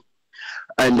ICC.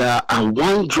 And I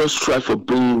want just try to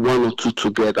bring one or two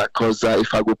together because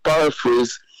if I go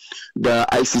paraphrase the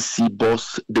ICC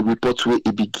boss, the report where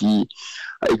EBG,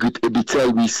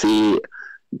 tell we say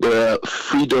the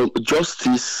freedom,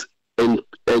 justice and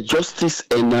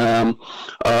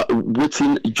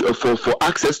waiting for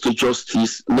access to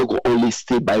justice, not go only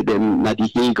stay by them, not the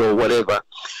Hague or whatever,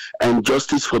 and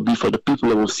justice for the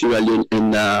people of Sierra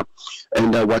Leone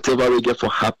and whatever we get for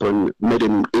happen, made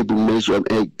them able measure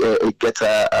get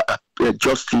a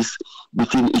justice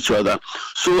between each other.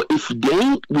 So if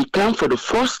then we can, for the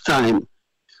first time,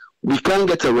 we can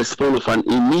get a response of an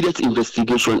immediate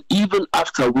investigation, even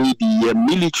after the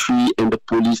military and the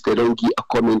police, they don't give a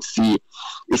comment, say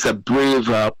it's a brave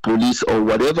police or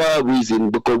whatever reason,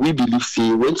 because we believe,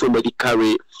 say, when somebody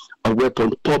carry a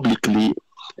weapon publicly,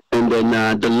 and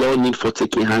then the law need for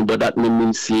taking hand, but that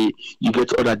means, say, you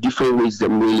get other different ways that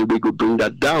really we go bring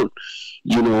that down,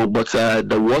 but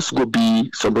the worst go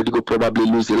be somebody go probably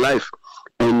lose their life.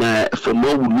 And for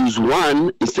more we lose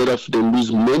one instead of them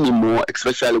lose many more,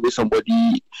 especially with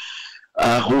somebody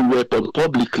hold weapon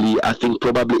publicly, I think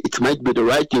probably it might be the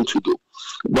right thing to do.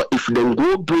 But if they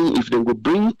go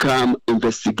bring calm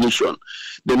investigation,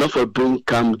 they not for bring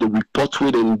calm the report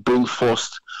where they bring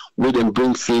first, where they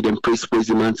bring say them praise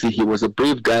him and say he was a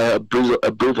brave guy, a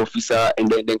brave officer,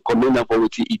 and then commend him for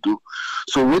what he do.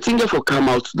 So waiting there for come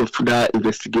out the further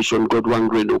investigation, God one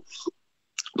grado.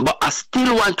 But I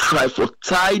still want to try to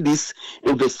tie this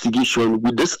investigation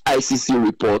with this ICC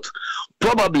report,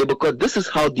 probably because this is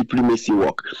how diplomacy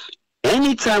works.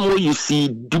 Anytime when you see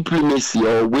diplomacy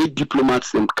or where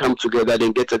diplomats them come together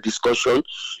and get a discussion,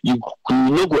 you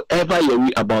no go ever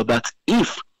worry about that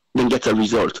if they get a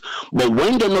result. But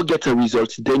when they not get a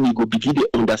result, then you go begin to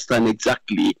understand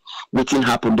exactly what can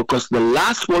happen, because the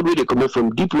last word where they come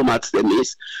from diplomats then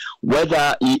is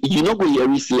whether you know go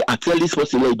hear say I tell this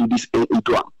person I do this and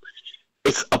do.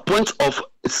 It's a point of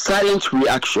silent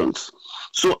reactions.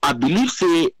 So I believe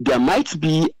say there might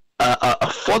be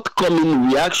a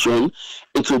forthcoming reaction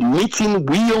into meeting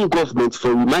we young government for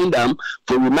remind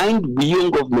we young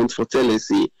government for tell us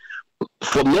say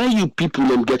for many you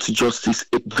people and get justice,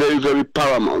 it's very, very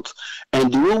paramount.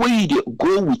 And the way you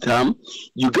go with them,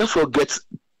 you therefore get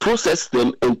process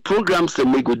them and programs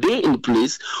them may go there in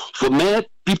place for many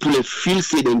people that feel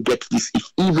say they get this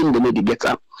if even they know they get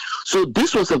them. So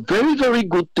this was a very, very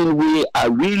good thing where I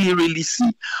really, really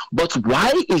see. But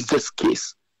why is this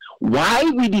case?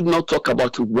 Why we did not talk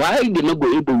about it? Why they not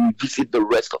go able to revisit the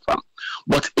rest of them?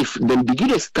 But if they begin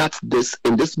to start this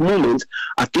in this moment,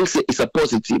 I think it's a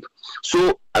positive.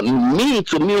 So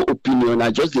to me opinion,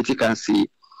 I just take and say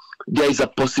there is a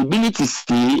possibility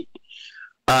say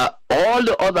all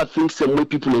the other things the way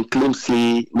people in claim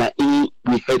say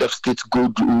we head of state go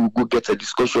get a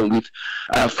discussion with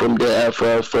from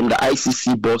the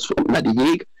ICC boss from The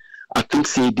Hague. I think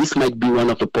say this might be one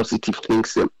of the positive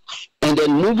things. And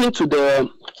then moving to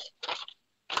the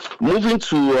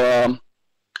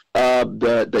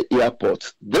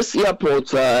airport. This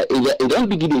airport it don't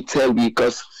begin to tell me,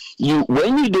 because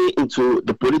when you get into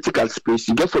the political space,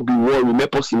 you get for be worried. My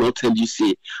person not tell you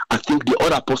say I think the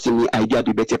other person the idea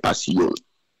be better pass you.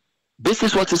 This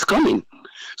is what is coming.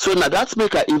 So now that's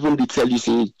make I even tell you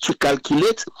say to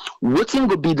calculate what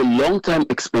will be the long-term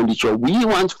expenditure we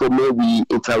want from where we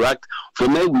interact,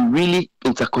 from where we really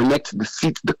interconnect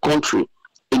the country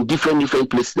in different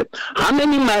places. How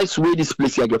many miles will this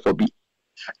place here get for be?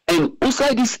 And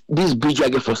outside this bridge I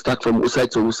get for start from outside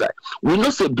to outside. We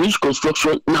know say bridge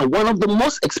construction now one of the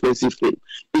most expensive things.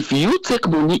 If you take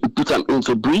money, you put them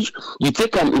into bridge, you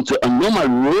take them into a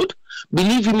normal road,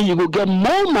 believe me, you will get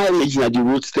more mileage in the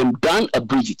road system than a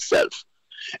bridge itself.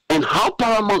 And how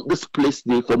paramount this place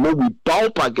is for more we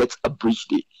pauper gets a bridge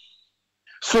day.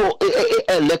 So,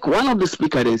 like one of the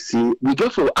speakers they say, we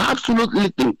get for absolutely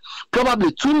thing, probably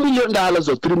 $2 million or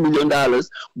 $3 million,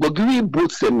 but give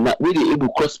boats them that way they able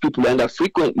to cross people and that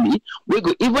frequently, we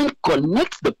go even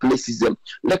connect the places them.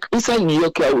 Like inside New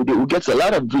York, we get a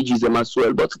lot of bridges them as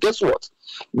well, but guess what?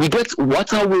 We get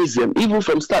waterways them, even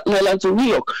from Staten Island to New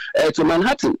York, to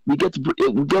Manhattan, we get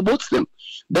boats them.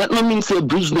 That not mean say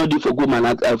bridge not for go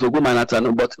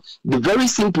Manhattan, but the very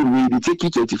simple way they take you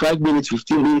 25 minutes,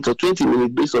 15 minutes, or 20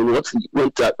 minutes based on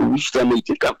which time you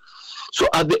take them. So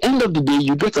at the end of the day,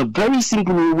 you get a very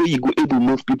simple way you go able to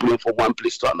move people from one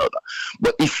place to another.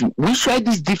 But if we try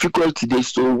this difficulty today,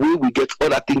 so where we get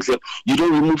other things, you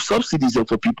don't remove subsidies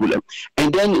for people,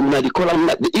 and then they call them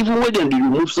even when they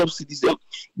remove subsidies,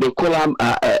 they call them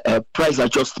price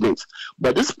adjustments.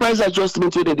 But this price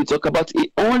adjustment where they talk about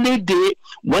it only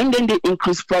when then they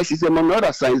increase prices on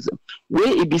other sides, where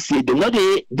it be say they not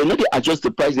adjust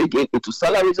the price again into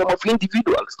salaries of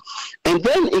individuals, and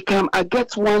then it can I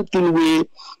get one thing where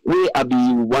I be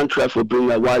one try for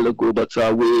bring a while ago, but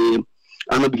we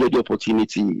I'm not get the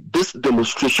opportunity. These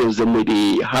demonstrations that may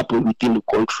they happen within the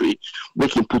country, we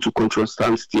can put to control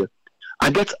standstill. I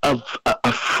get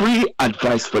a free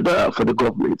advice for the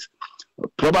government.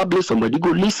 Probably somebody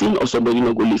go listen or somebody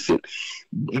not go listen.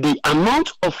 The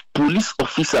amount of police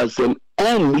officers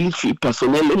and military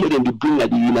personnel make them bring at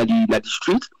the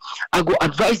street. I go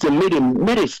advise them make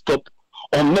them stop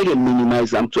or make them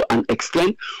minimize them to an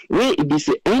extent where if they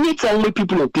say anytime when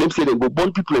people claim say they go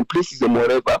burn people in places and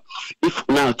whatever, if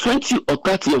now 20 or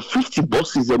 30 or 50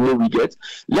 buses and more we get,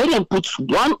 let them put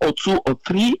 1 or 2 or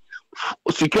 3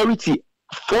 security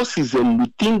forces and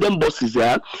within them buses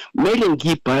there, make them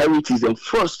give priorities and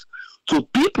first to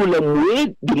people and where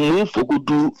the move for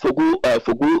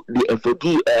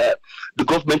the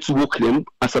government to work them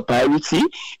as a priority.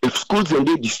 If schools and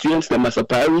the students them as a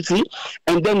priority,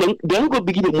 and then go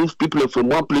begin to move people from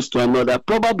one place to another.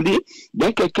 Probably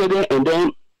then Kekere and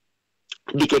then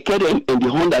the Keke them and the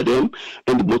Honda them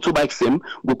and the motorbikes them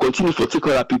will continue to take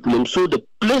other people them. So the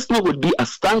place now would be a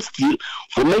standstill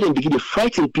for me them begin to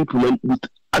frighten people them with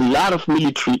a lot of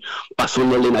military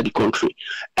personnel in the country.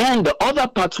 And the other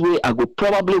part where I would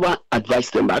probably want to advise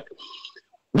them back,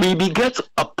 we get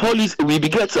a police, we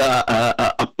get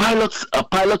a pilot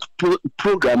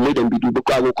program made them be do,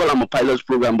 because I will call them a pilot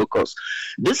program because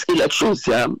this elections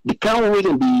the kind of way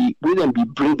them be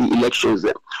bring the elections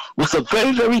was a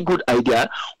very, very good idea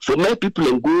for many people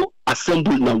and go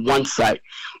assemble on one side.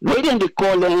 Where then they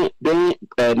call them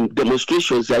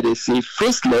demonstrations that they say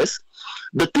faceless.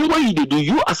 The thing what you do,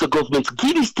 you as a government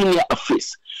give this thing here a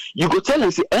face. You go tell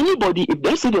and say anybody, if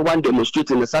they say they want to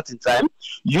demonstrate in a certain time,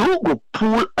 you go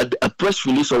pull a press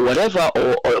release or whatever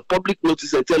or a public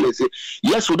notice and tell and say,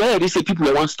 yes, so they say people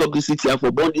that want to stop this city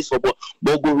for burn this for burn,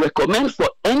 but go recommend for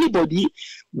anybody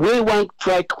where one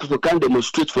try to can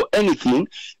demonstrate for anything,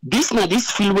 this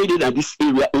field where they in this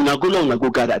area, una go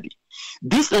gather it.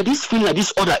 This field na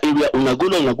this other area una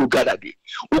go gather there.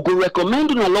 We go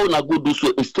recommend una law una go do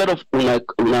so instead of una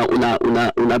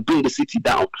bring the city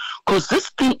down. Because this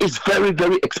thing is very,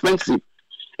 very expensive.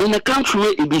 In a country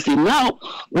where it be say now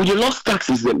with the lost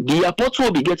taxes them, the airport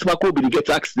will be get back will be get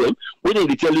tax them, when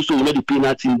they tell you so you know the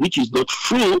penalty, which is not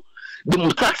true. The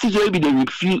taxes will be they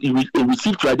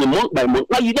receive try the month by month.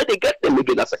 Now you know they get them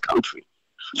again as a country.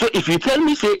 So if you tell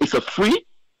me say it's a free,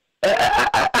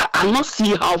 I not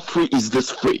see how free is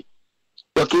this free.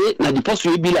 Okay, now the post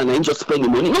bill and I just spend the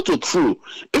money. Not so true.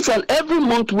 It's an every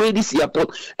month where this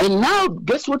airport. And now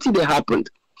guess what they happened?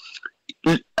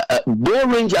 Ball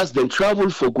Rangers then travel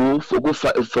for go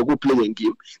playing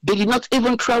game. They did not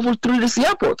even travel through this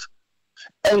airport.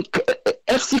 And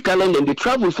FC Calendar they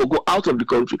travel for go out of the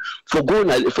country for go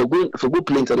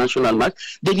play international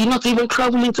match. They did not even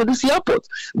travel into this airport.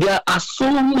 There are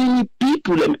so many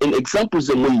people and examples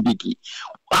of biggie.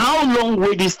 How long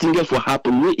will this thing for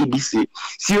happen? Where it be say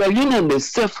Sierra Leone and the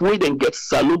self way then get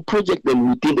salon project them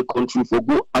within the country for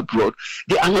go abroad.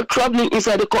 They are not traveling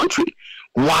inside the country.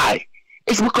 Why?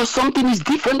 It's because something is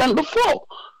different than before.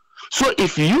 So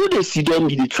if you see them,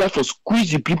 you try to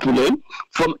squeeze the people in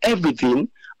from everything,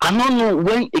 I don't know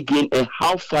when again and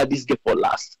how far this get for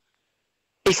last.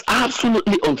 It's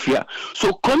absolutely unfair.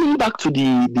 So coming back to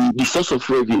the source of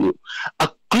revenue,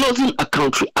 closing a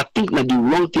country, I think that the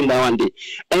wrong thing that one day.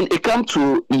 And it come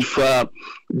to if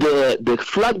the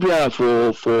flag bearer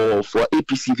for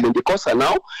APC, then the cost are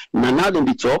now then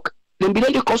they talk, then be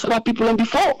like the cost of people than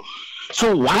before.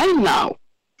 So why now?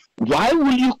 Why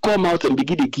will you come out and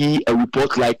begin to give a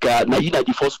report like now you know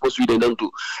the first post we don't do?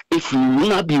 If you will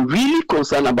not be really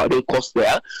concerned about the cost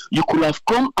there, you could have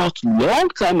come out long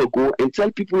time ago and tell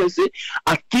people and say,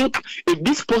 I think if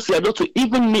this post are not to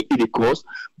even meet the cost,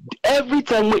 every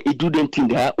time we do them thing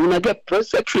there, when I get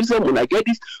press secretarism, when I get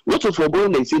this, not of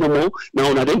going and say no more, now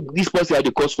when I then this post are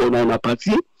the cost for now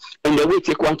party, and then we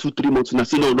take 1, 2, 3 months and I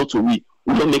say no, not to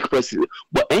we don't make president.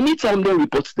 But anytime they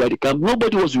report that the camp,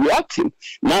 nobody was reacting.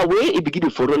 Now where it begin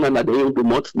to run at the end of the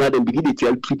month, now they begin to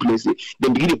tell people and say, they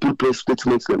begin to put press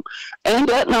statements them. And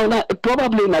now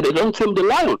probably now they don't tame the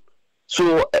lion.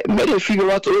 So may they figure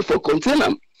out a way for contain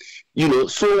them. You know,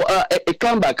 so a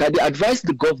comeback, I advise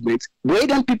the government, where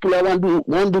them people want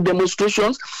to do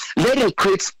demonstrations, let them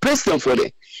create space them for them.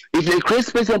 If they create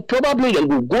space, then probably they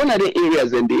will go in other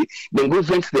areas and they go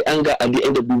vent the anger at the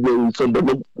end of the day with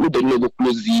somebody who don't know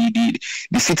close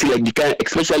the city like the kind,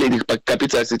 especially the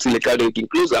capital city like how they can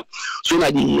close them. So now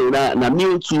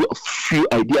me to a few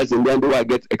ideas and then do I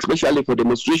get, especially for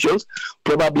demonstrations,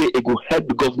 probably it will help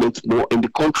the government more in the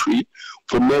country.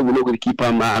 From there, we're not going to keep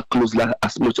them close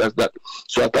as much as that.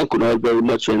 So I thank you all very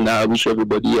much, and I wish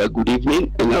everybody a good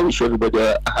evening, and I wish everybody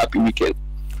a happy weekend.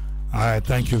 All right,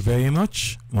 thank you very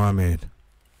much, Mohammed.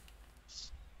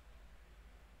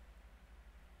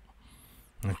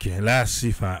 Okay, let's see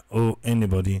if I owe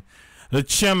anybody. The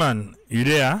chairman, you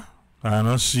there? I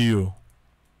don't see you.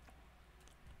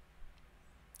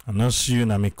 I don't see you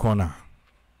in my corner.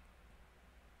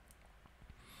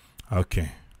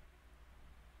 Okay.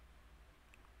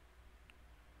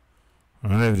 I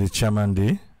don't know if the chairman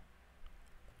did.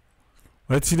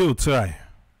 Let's see, they'll try.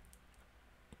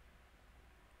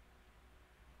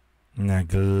 I'm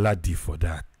glad for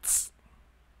that.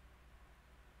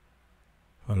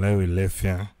 Well, we left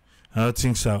here. I don't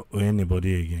think so or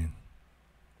anybody again.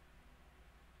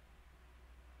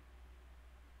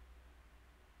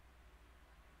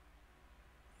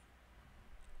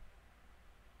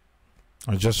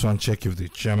 I just want to check if the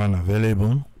chairman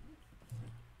available.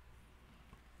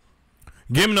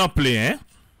 Game not play, eh?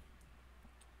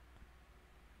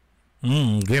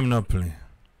 Game not play.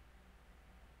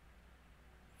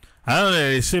 I don't know,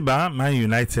 they say Man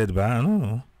United, I don't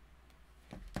know.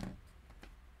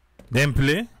 Them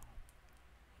play?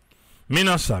 Me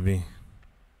not sabi.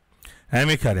 I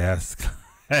make her ask.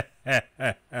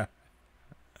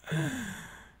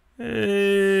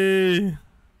 Hey.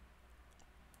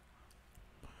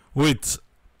 Wait,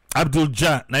 Abdul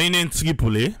Jah, now you name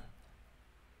Tripoli?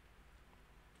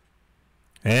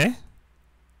 Eh?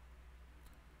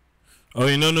 Oh,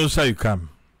 you don't know how you come.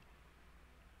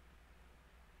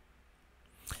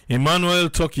 Emmanuel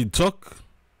talk, he talk.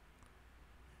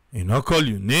 He not call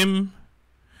you name.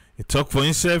 He talk for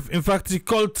himself. In fact, he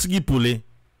called Tripoli.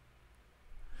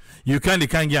 They can't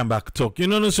get him back talk. You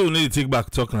don't know so you need to take back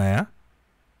talk now, yeah?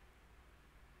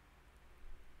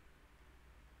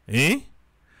 Eh?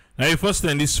 Now you first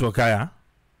send this for Kaya.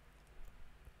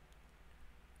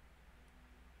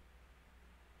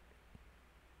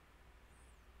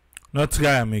 Not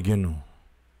try am again, no.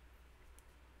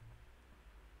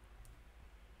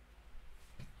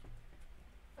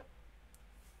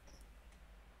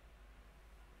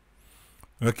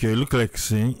 Okay, look like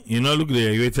see. You know, look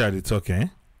the waiter at the talk, eh?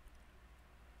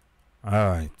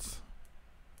 Alright.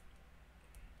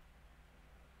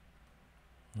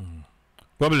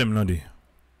 Problem no dey.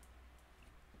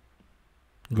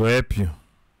 Go help you.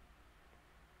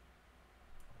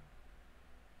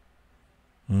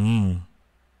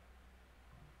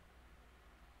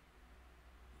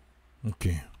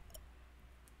 Okay.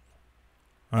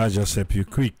 I'll just help you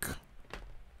quick.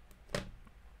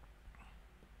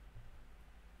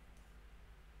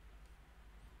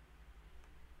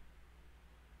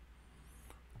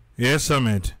 Yes,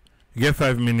 Ahmed. You get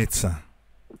 5 minutes, sir.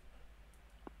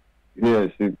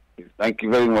 Yes, thank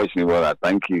you very much, my brother.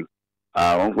 Thank you.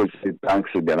 I want to say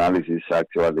thanks to the analysis,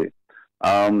 actually.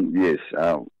 Yes,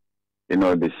 you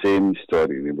know, the same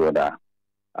story, my brother.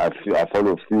 I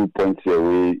follow a few points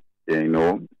away, you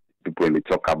know, people when they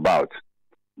talk about.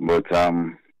 But,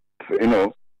 you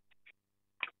know,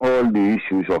 all the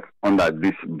issues of under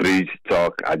this bridge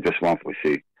talk, I just want to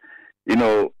say, you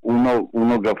know, we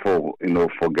not go for, you know,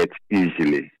 forget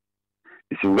easily.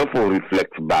 It's we go for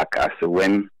reflect back as to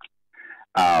when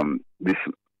this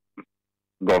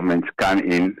government came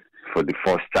in for the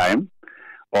first time,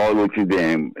 all what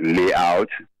them lay out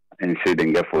and say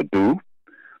they get for do.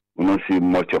 We don't see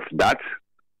much of that.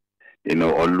 You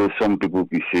know, although some people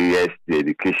will say yes, the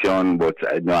education, but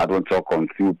I don't talk on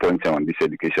few points on this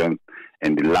education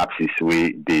and the lapses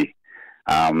way they.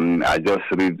 I just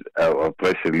read a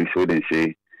press release where they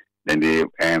say then they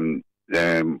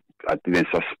I think they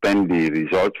suspend the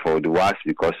result for the WAS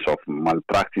because of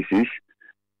malpractices.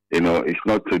 You know, it's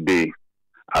not today.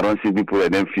 I don't see people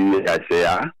that then feel I say,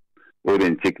 go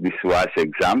and take this WAS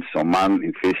exam. Some man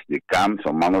in face the camp,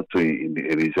 some man not to in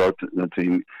the result, not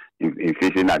to in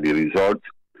facing at the result,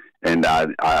 and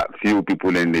a few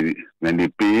people when they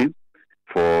pay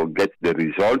for get the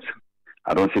results.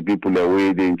 I don't see people that way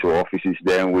into offices.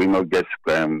 Then we not get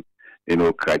you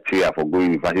know, criteria for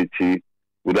going university.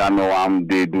 We don't know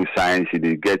they do science.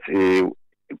 They get a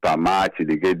per match.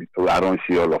 They get. I don't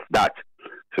see all of that.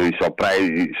 So it's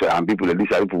surprising. So, and people at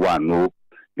least people want to know,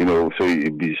 you know. So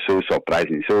it be so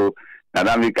surprising. So now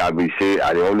that make I will say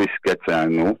I always get you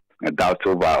know, a doubt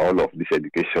over all of this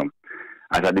education.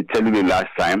 As I did tell you the last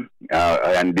time,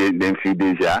 and then few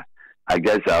days here. I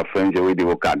guess our friends the way they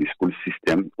work at the school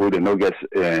system, where they not get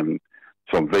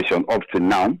some version up to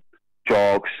now,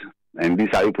 chalks, and these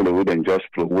are people who then just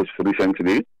proposed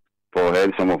recently for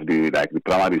help some of the like the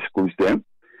primary schools them.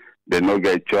 They not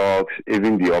get chalks,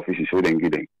 even the offices who then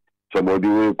get them. Somebody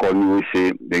will call me will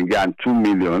say they get 2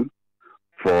 million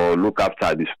for look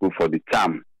after the school for the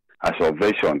term as a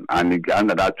version, and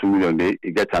under that 2 million they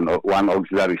get one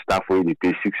auxiliary staff where they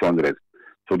pay 600.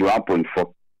 So the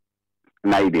 1.4.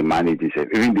 Now they manage it.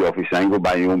 Even the office, I go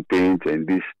buy your own paint and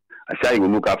this. I say you will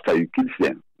look after your kids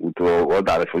then with all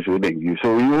that responsibility they give.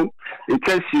 So you know, it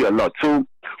tells you a lot. So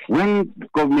when the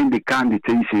government they can they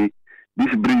tell you say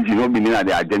this bridge you know be in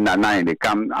the agenda now and they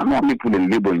come, I don't want people in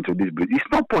labor into this bridge.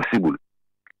 It's not possible.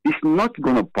 It's not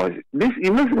gonna possible. This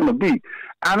is not gonna be.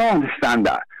 I don't understand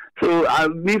that. So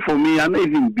for me, I'm not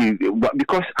even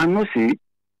because I know say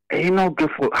you know get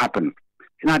what happen.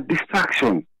 It's a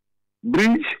distraction.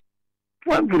 Bridge.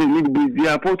 What do they need bridge?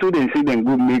 The airport they say then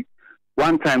go make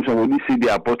one time somebody see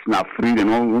the airport now free, they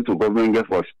don't want to government get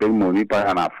for spend money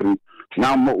and are free.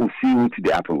 Now more we see what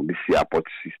they happen with this airport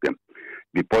system.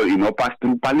 Because you know pass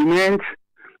through parliament,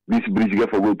 this bridge get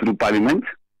for go through parliament.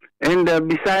 And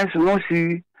besides, we don't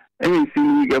see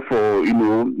anything we get for, you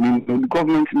know, the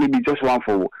government maybe just want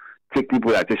for take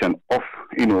people attention off,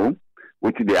 you know,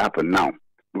 what they happen now.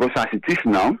 Because as it is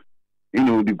now, you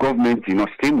know, the government is not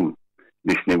stable.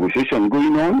 This negotiation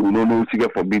going on, we don't know to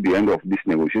get for be the end of this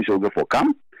negotiation go for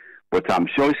come. But I'm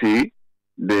sure say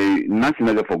the nothing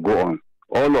else for go on.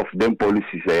 All of them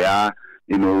policies they are,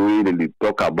 you know, they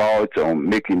talk about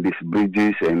making these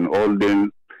bridges and all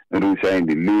them saying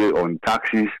the lay on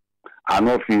taxes. I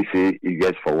not feel say it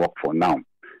gets for work for now.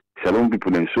 Some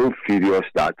people are so furious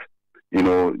that, you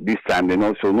know, this time they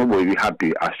know so nobody will be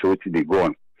happy as so they go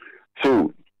on.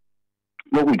 So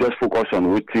we just focus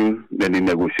on waiting, then they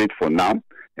negotiate for now,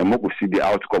 and we will see the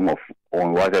outcome of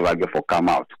on whatever get for come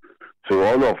out. So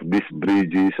all of these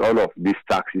bridges, all of these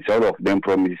taxes, all of them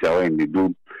promises are when they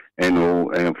do, you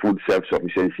know, and food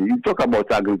self-sufficiency. You talk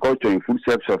about agriculture and food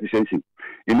self-sufficiency.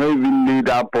 You know, even need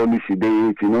that policy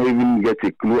date, you know, even get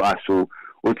a clue as to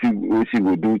what you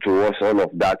will do towards all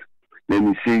of that. Then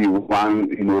you see you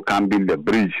want, you know, can build a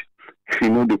bridge. You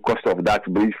know the cost of that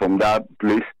bridge from that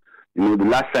place. You know, the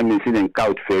last time they see them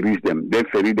couch ferries them. They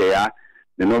ferry they are,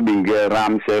 they not being get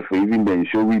ram self, even then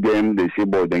show with them, they say,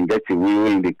 but then get away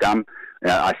when they come,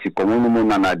 as you come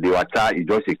on and the water, it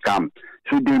just a come.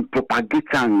 So they propagate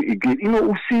and again, you know,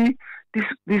 we see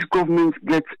this government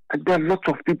gets, there are lots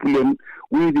of people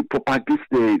where they propagate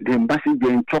the embassy,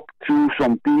 they talk to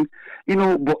something, you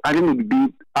know, but I don't know,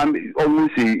 I'm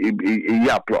almost a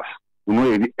year plus. You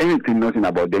know, anything, nothing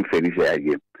about them ferries here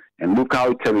again. And look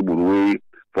how terrible way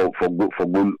for from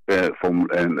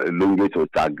Longate or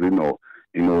Tagrin or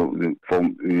you know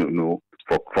from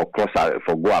for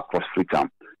go across Freetown.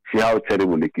 See how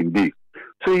terrible they can be.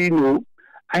 So you know,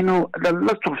 I know there are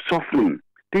lots of suffering.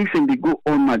 Things and they go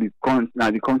on at the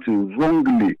country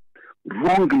wrongly.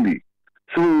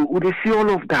 So would they see all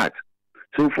of that?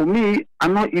 So for me, I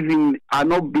not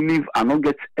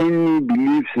get any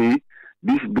belief say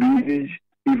this bridge.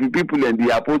 If the people in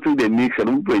the airport they make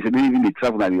some people they even they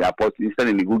travel at the airport instead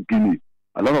they go Guinea.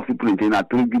 A lot of people in China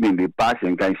through Guinea they pass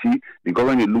and can see the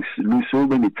government lose so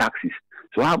many taxes.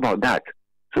 So how about that?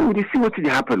 So they see what will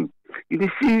happen. They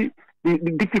see the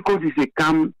difficulties they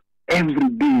come every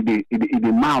day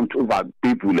they mount over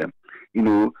people. You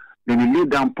know, then they lay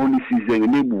down policies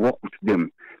and they work with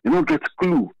them. They don't get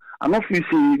clue. I'm not feel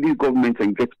say this government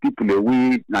and get people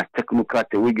away, like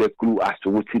technocrats away get clue as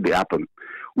to what will happen.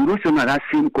 We don't see that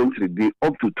same country,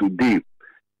 up to today,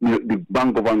 the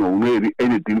bank governor will not hear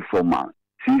anything from us.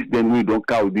 Since then, we don't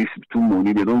count this too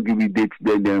money, they don't give you dates,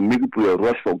 then they make people a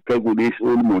rush for cargo this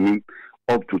old money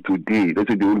up to today.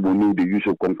 That's the old money they use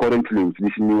concurrently with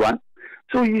this new one.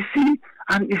 So you see,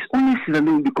 and it's only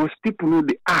Sierra because people know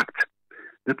the act.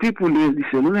 The people, the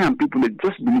Sierra Leonean people, they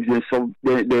just believe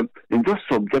they just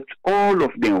subject all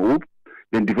of their hope,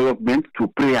 their development to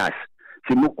prayers.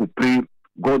 Say, no, could pray.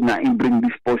 God now bring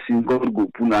this person, God go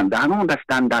pull and I don't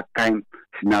understand that kind of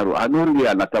scenario. I don't really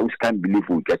understand which kind of belief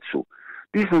we get so.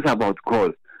 This is not about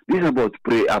God. This is about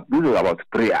prayer. This is about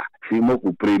prayer. Say more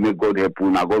could pray, make God help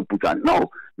you, now God put on. No,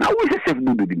 now we yourself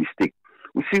do the mistake.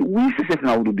 We see we yourself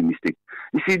now do the mistake.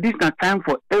 You see, this is not time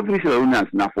for every Sierra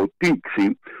now for think, see,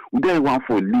 we don't want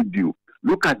for lead you.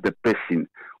 Look at the person.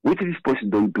 What this person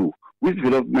don't do? Which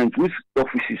development, which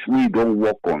offices we don't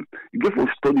work on. You get to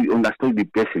study, understand the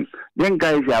person. Then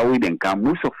guys are away then come.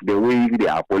 Most of the way they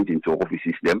are appointed to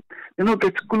offices, they don't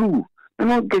get clue. They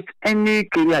don't get any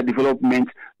career development.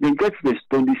 They get the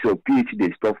studies or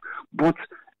PhD stuff. But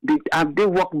have they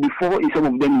worked before in some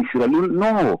of them in Sierra Leone?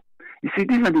 No. You see,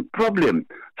 this is the problem.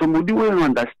 Somebody will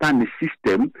understand the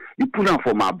system. You put them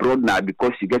from abroad now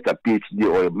because you get a PhD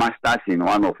or a master's in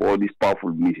one of all these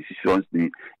powerful institutions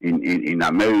in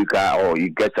America, or you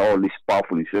get all these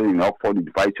powerful institutions in Oxford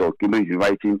University or Cambridge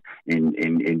University in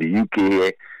the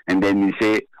UK, and then you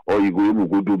say, oh, you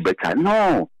go do better.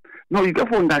 No, you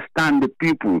got to understand the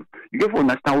people. You got to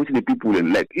understand what the people are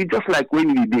like. It's just like when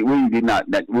you did not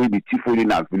that when the chief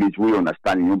in our village, we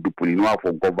understand young people, you know how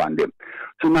to govern them.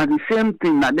 So now the same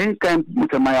thing. Now then, kind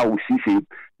Mutamaya will see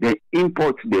they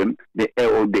import them, they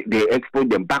export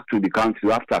them back to the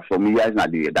country after some years now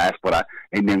the diaspora,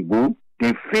 and then go.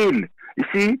 They fail. You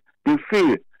see, they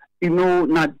fail.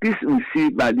 now this we see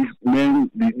by this men,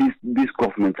 this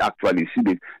government actually see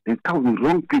they tell the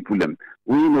wrong people them.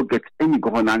 We not get any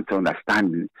governance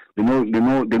understanding. They know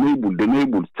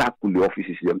able to tackle the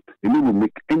offices them. They know will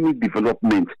make any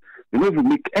development. They know will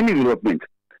make any development.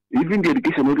 Even the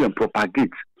education will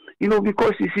propagate.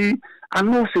 Because you see,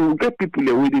 and also we get people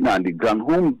waiting on the ground,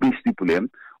 home-based people them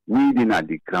waiting at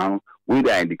the ground, where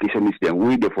their education is them,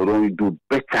 where they for only do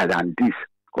better than this.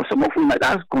 Because some of them that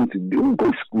has country, they won't go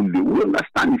to school, they won't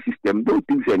understand the system, don't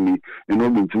think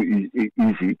been too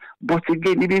easy. But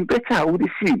again, even better, we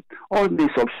see all the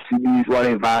subsidies,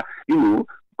 whatever,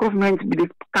 government they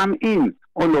come in,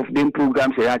 all of them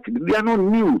programs they are not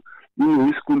new.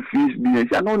 School fees, business,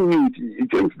 they are not new.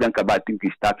 It's just think about think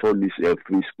we start all this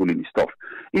free schooling stuff,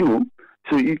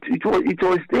 So it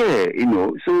was there,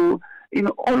 So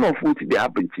all of what they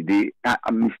happen today are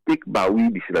a mistake by we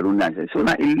the Sierra Leoneans. So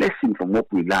now a lesson from what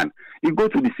we learn. You go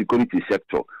to the security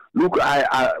sector. Look,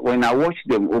 when I watch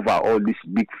them over all these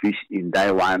big fish in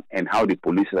Taiwan and how the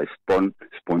police respond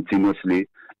spontaneously,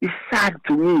 it's sad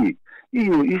to me.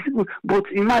 It's good. But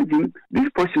imagine this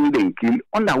person will then kill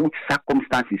under which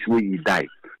circumstances will he die.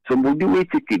 Somebody will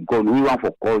take a gun, we want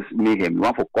for cause mayhem, we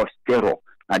want for cause terror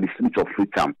at the streets of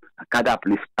Freetown. Cada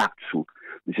place packed to.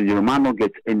 So your man not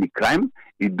get any crime,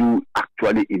 he do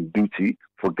actually in duty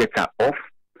for get her off,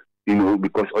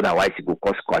 because otherwise it will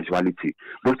cause casualty.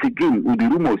 But again, with the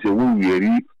rumors of who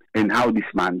we and how this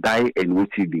man died and what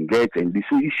he didn't get, and this,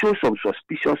 so it shows some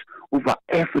suspicious over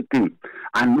everything.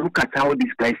 And look at how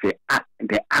these guys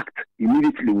they act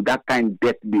immediately with that kind of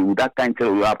death bill, with that kind of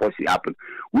terror happen.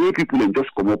 Where people then just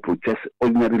come up protest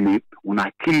ordinarily, when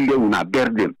I kill them, when I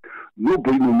bury them.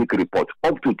 Nobody will make a report.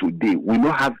 Up to today, we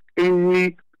don't have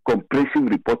any comprehensive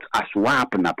report as to what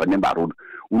happened at Panemba Road.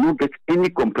 We don't get any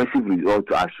comprehensive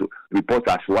report as to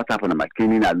what happened at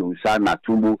McKinney, Alonsa,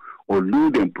 Natumbo, or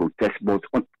lead them protest, but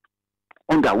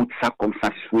under which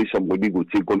circumstances where somebody will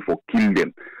take on for kill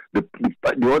them. The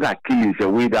other killings the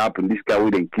way that happened, this guy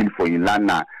will then kill for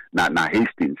Ilana, na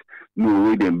Hastings, no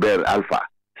way then bear Alpha.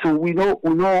 So we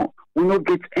not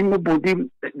get anybody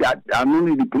that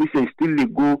only the police still they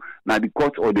go now the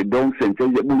court or the down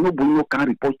sentence, but nobody can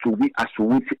report to we as to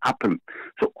what happened.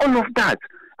 So all of that,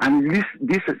 and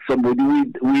this somebody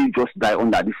we just die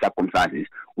under these circumstances.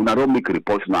 We don't make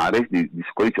reports now, arrest the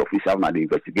security officer now they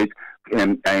investigate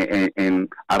and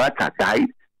Arata died.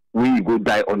 We go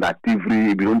die under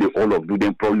TV beyond all of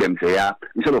them problems here.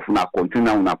 Instead of una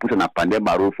continue una put on a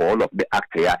pandemic road for all of the acts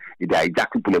here, they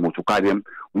exactly people to carry them.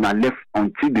 Una left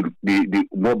until the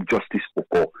mob justice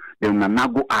occur. Then una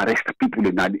go arrest people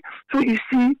in that. So you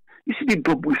see the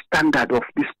double standard of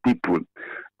these people.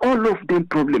 All of them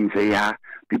problems here,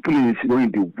 people in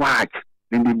the watch,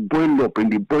 then they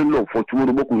boil up for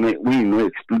tomorrow we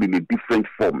explode in a different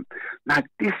form. Now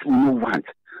this we no want.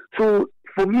 So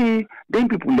for me, then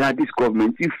people that this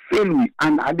government, you fail me,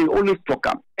 and they always talk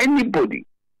about anybody.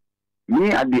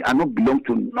 Me, I not belong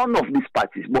to none of these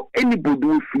parties, but anybody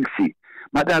who feels say,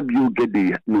 Madam, you get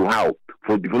the know-how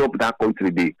for develop that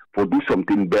country, for do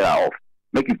something better off.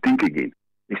 Make you think again.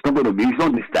 It's not going to be. It's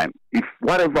not this time. If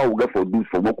whatever we get for do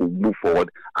for work will move forward,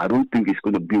 I don't think it's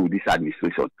going to be with this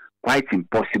administration. Quite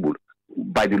impossible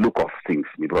by the look of things,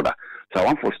 my brother. So I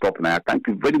want to stop now. Thank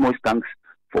you very much. Thanks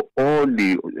for all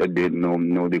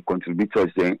the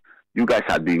contributors there. You guys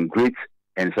are doing great,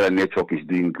 and Solar Network is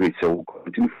doing great. So we'll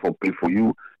continue for pay for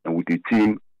you and with the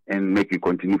team, and make it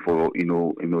continue for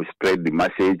spread the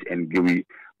message and give it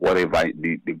whatever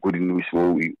the good news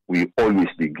we always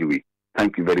give it.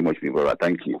 Thank you very much, my brother.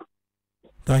 Thank you.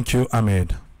 Thank you,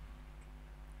 Ahmed.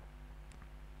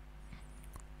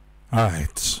 All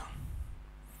right.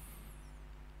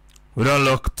 We don't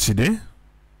look today.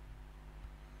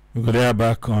 We go there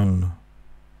back on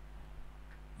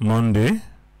Monday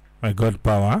by God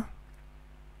power.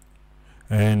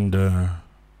 And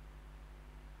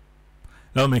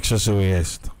now make sure so we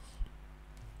rest.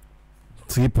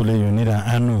 Tripoli, you need an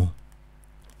annual.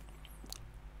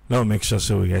 Now make sure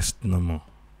so we rest no more.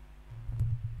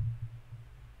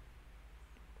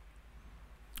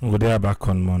 We'll go there back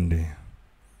on Monday.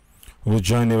 We'll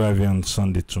join the review on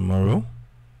Sunday tomorrow.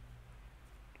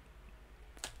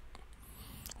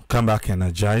 Come back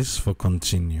energized for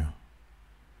continue.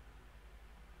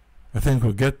 I think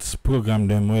we'll get program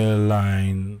them will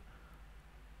line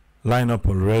up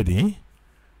already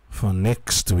for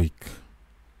next week.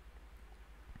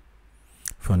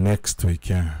 For next week,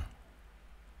 yeah.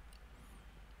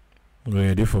 We're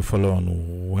ready for follow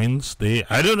on Wednesday.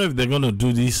 I don't know if they're gonna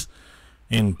do this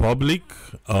in public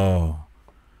or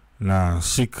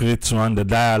secret one, the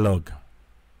dialogue.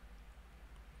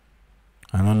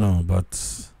 I don't know,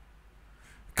 but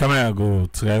Kamara go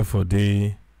try for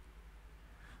day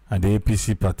at the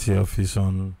APC party office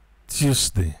on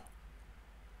Tuesday.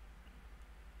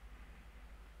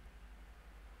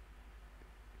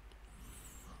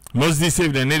 Most days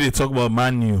if they need to talk about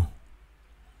Man U.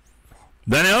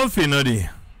 Daniel Finodi.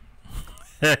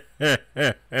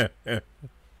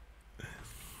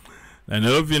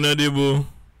 Daniel Finodi boo.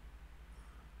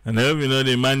 Daniel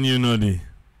Finodi Man U Nodi.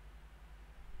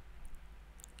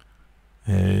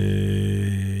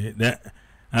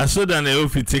 I saw Daniel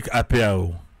Fi take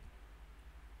appeal.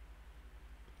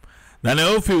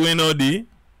 Daniel Fi win Odi.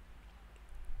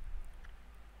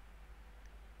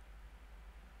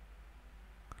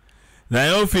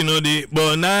 Daniel Fi no di,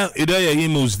 but now either your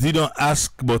emails didn't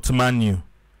ask but Man U.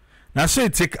 Now so you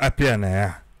take appeal na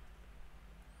ya.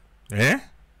 Eh?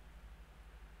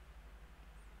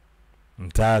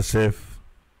 Entire safe.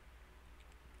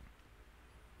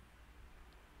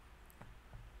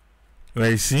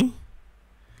 Well, you see?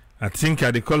 I think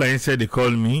at the caller inside they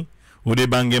call me. Would they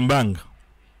bang and bang?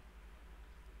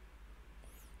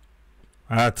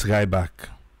 I'll try back.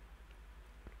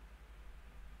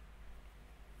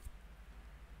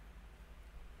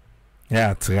 Yeah,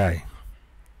 I'll try.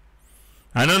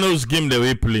 I don't know whose game they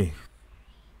will play.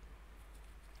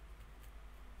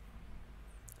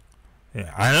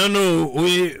 Yeah, I don't know.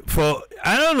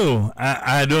 I don't know.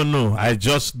 I don't know. I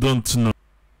just don't know.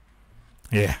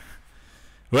 Yeah.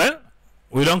 Well,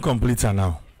 we don't complete her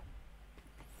now.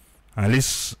 At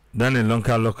least then a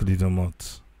longer lock the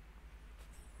remote.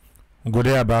 We'll go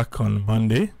there back on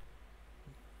Monday.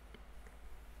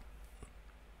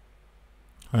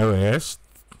 Oh yes.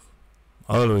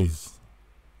 Always.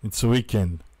 It's a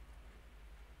weekend.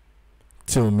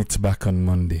 Till we meet back on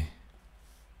Monday.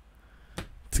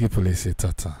 Triple A say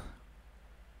tata.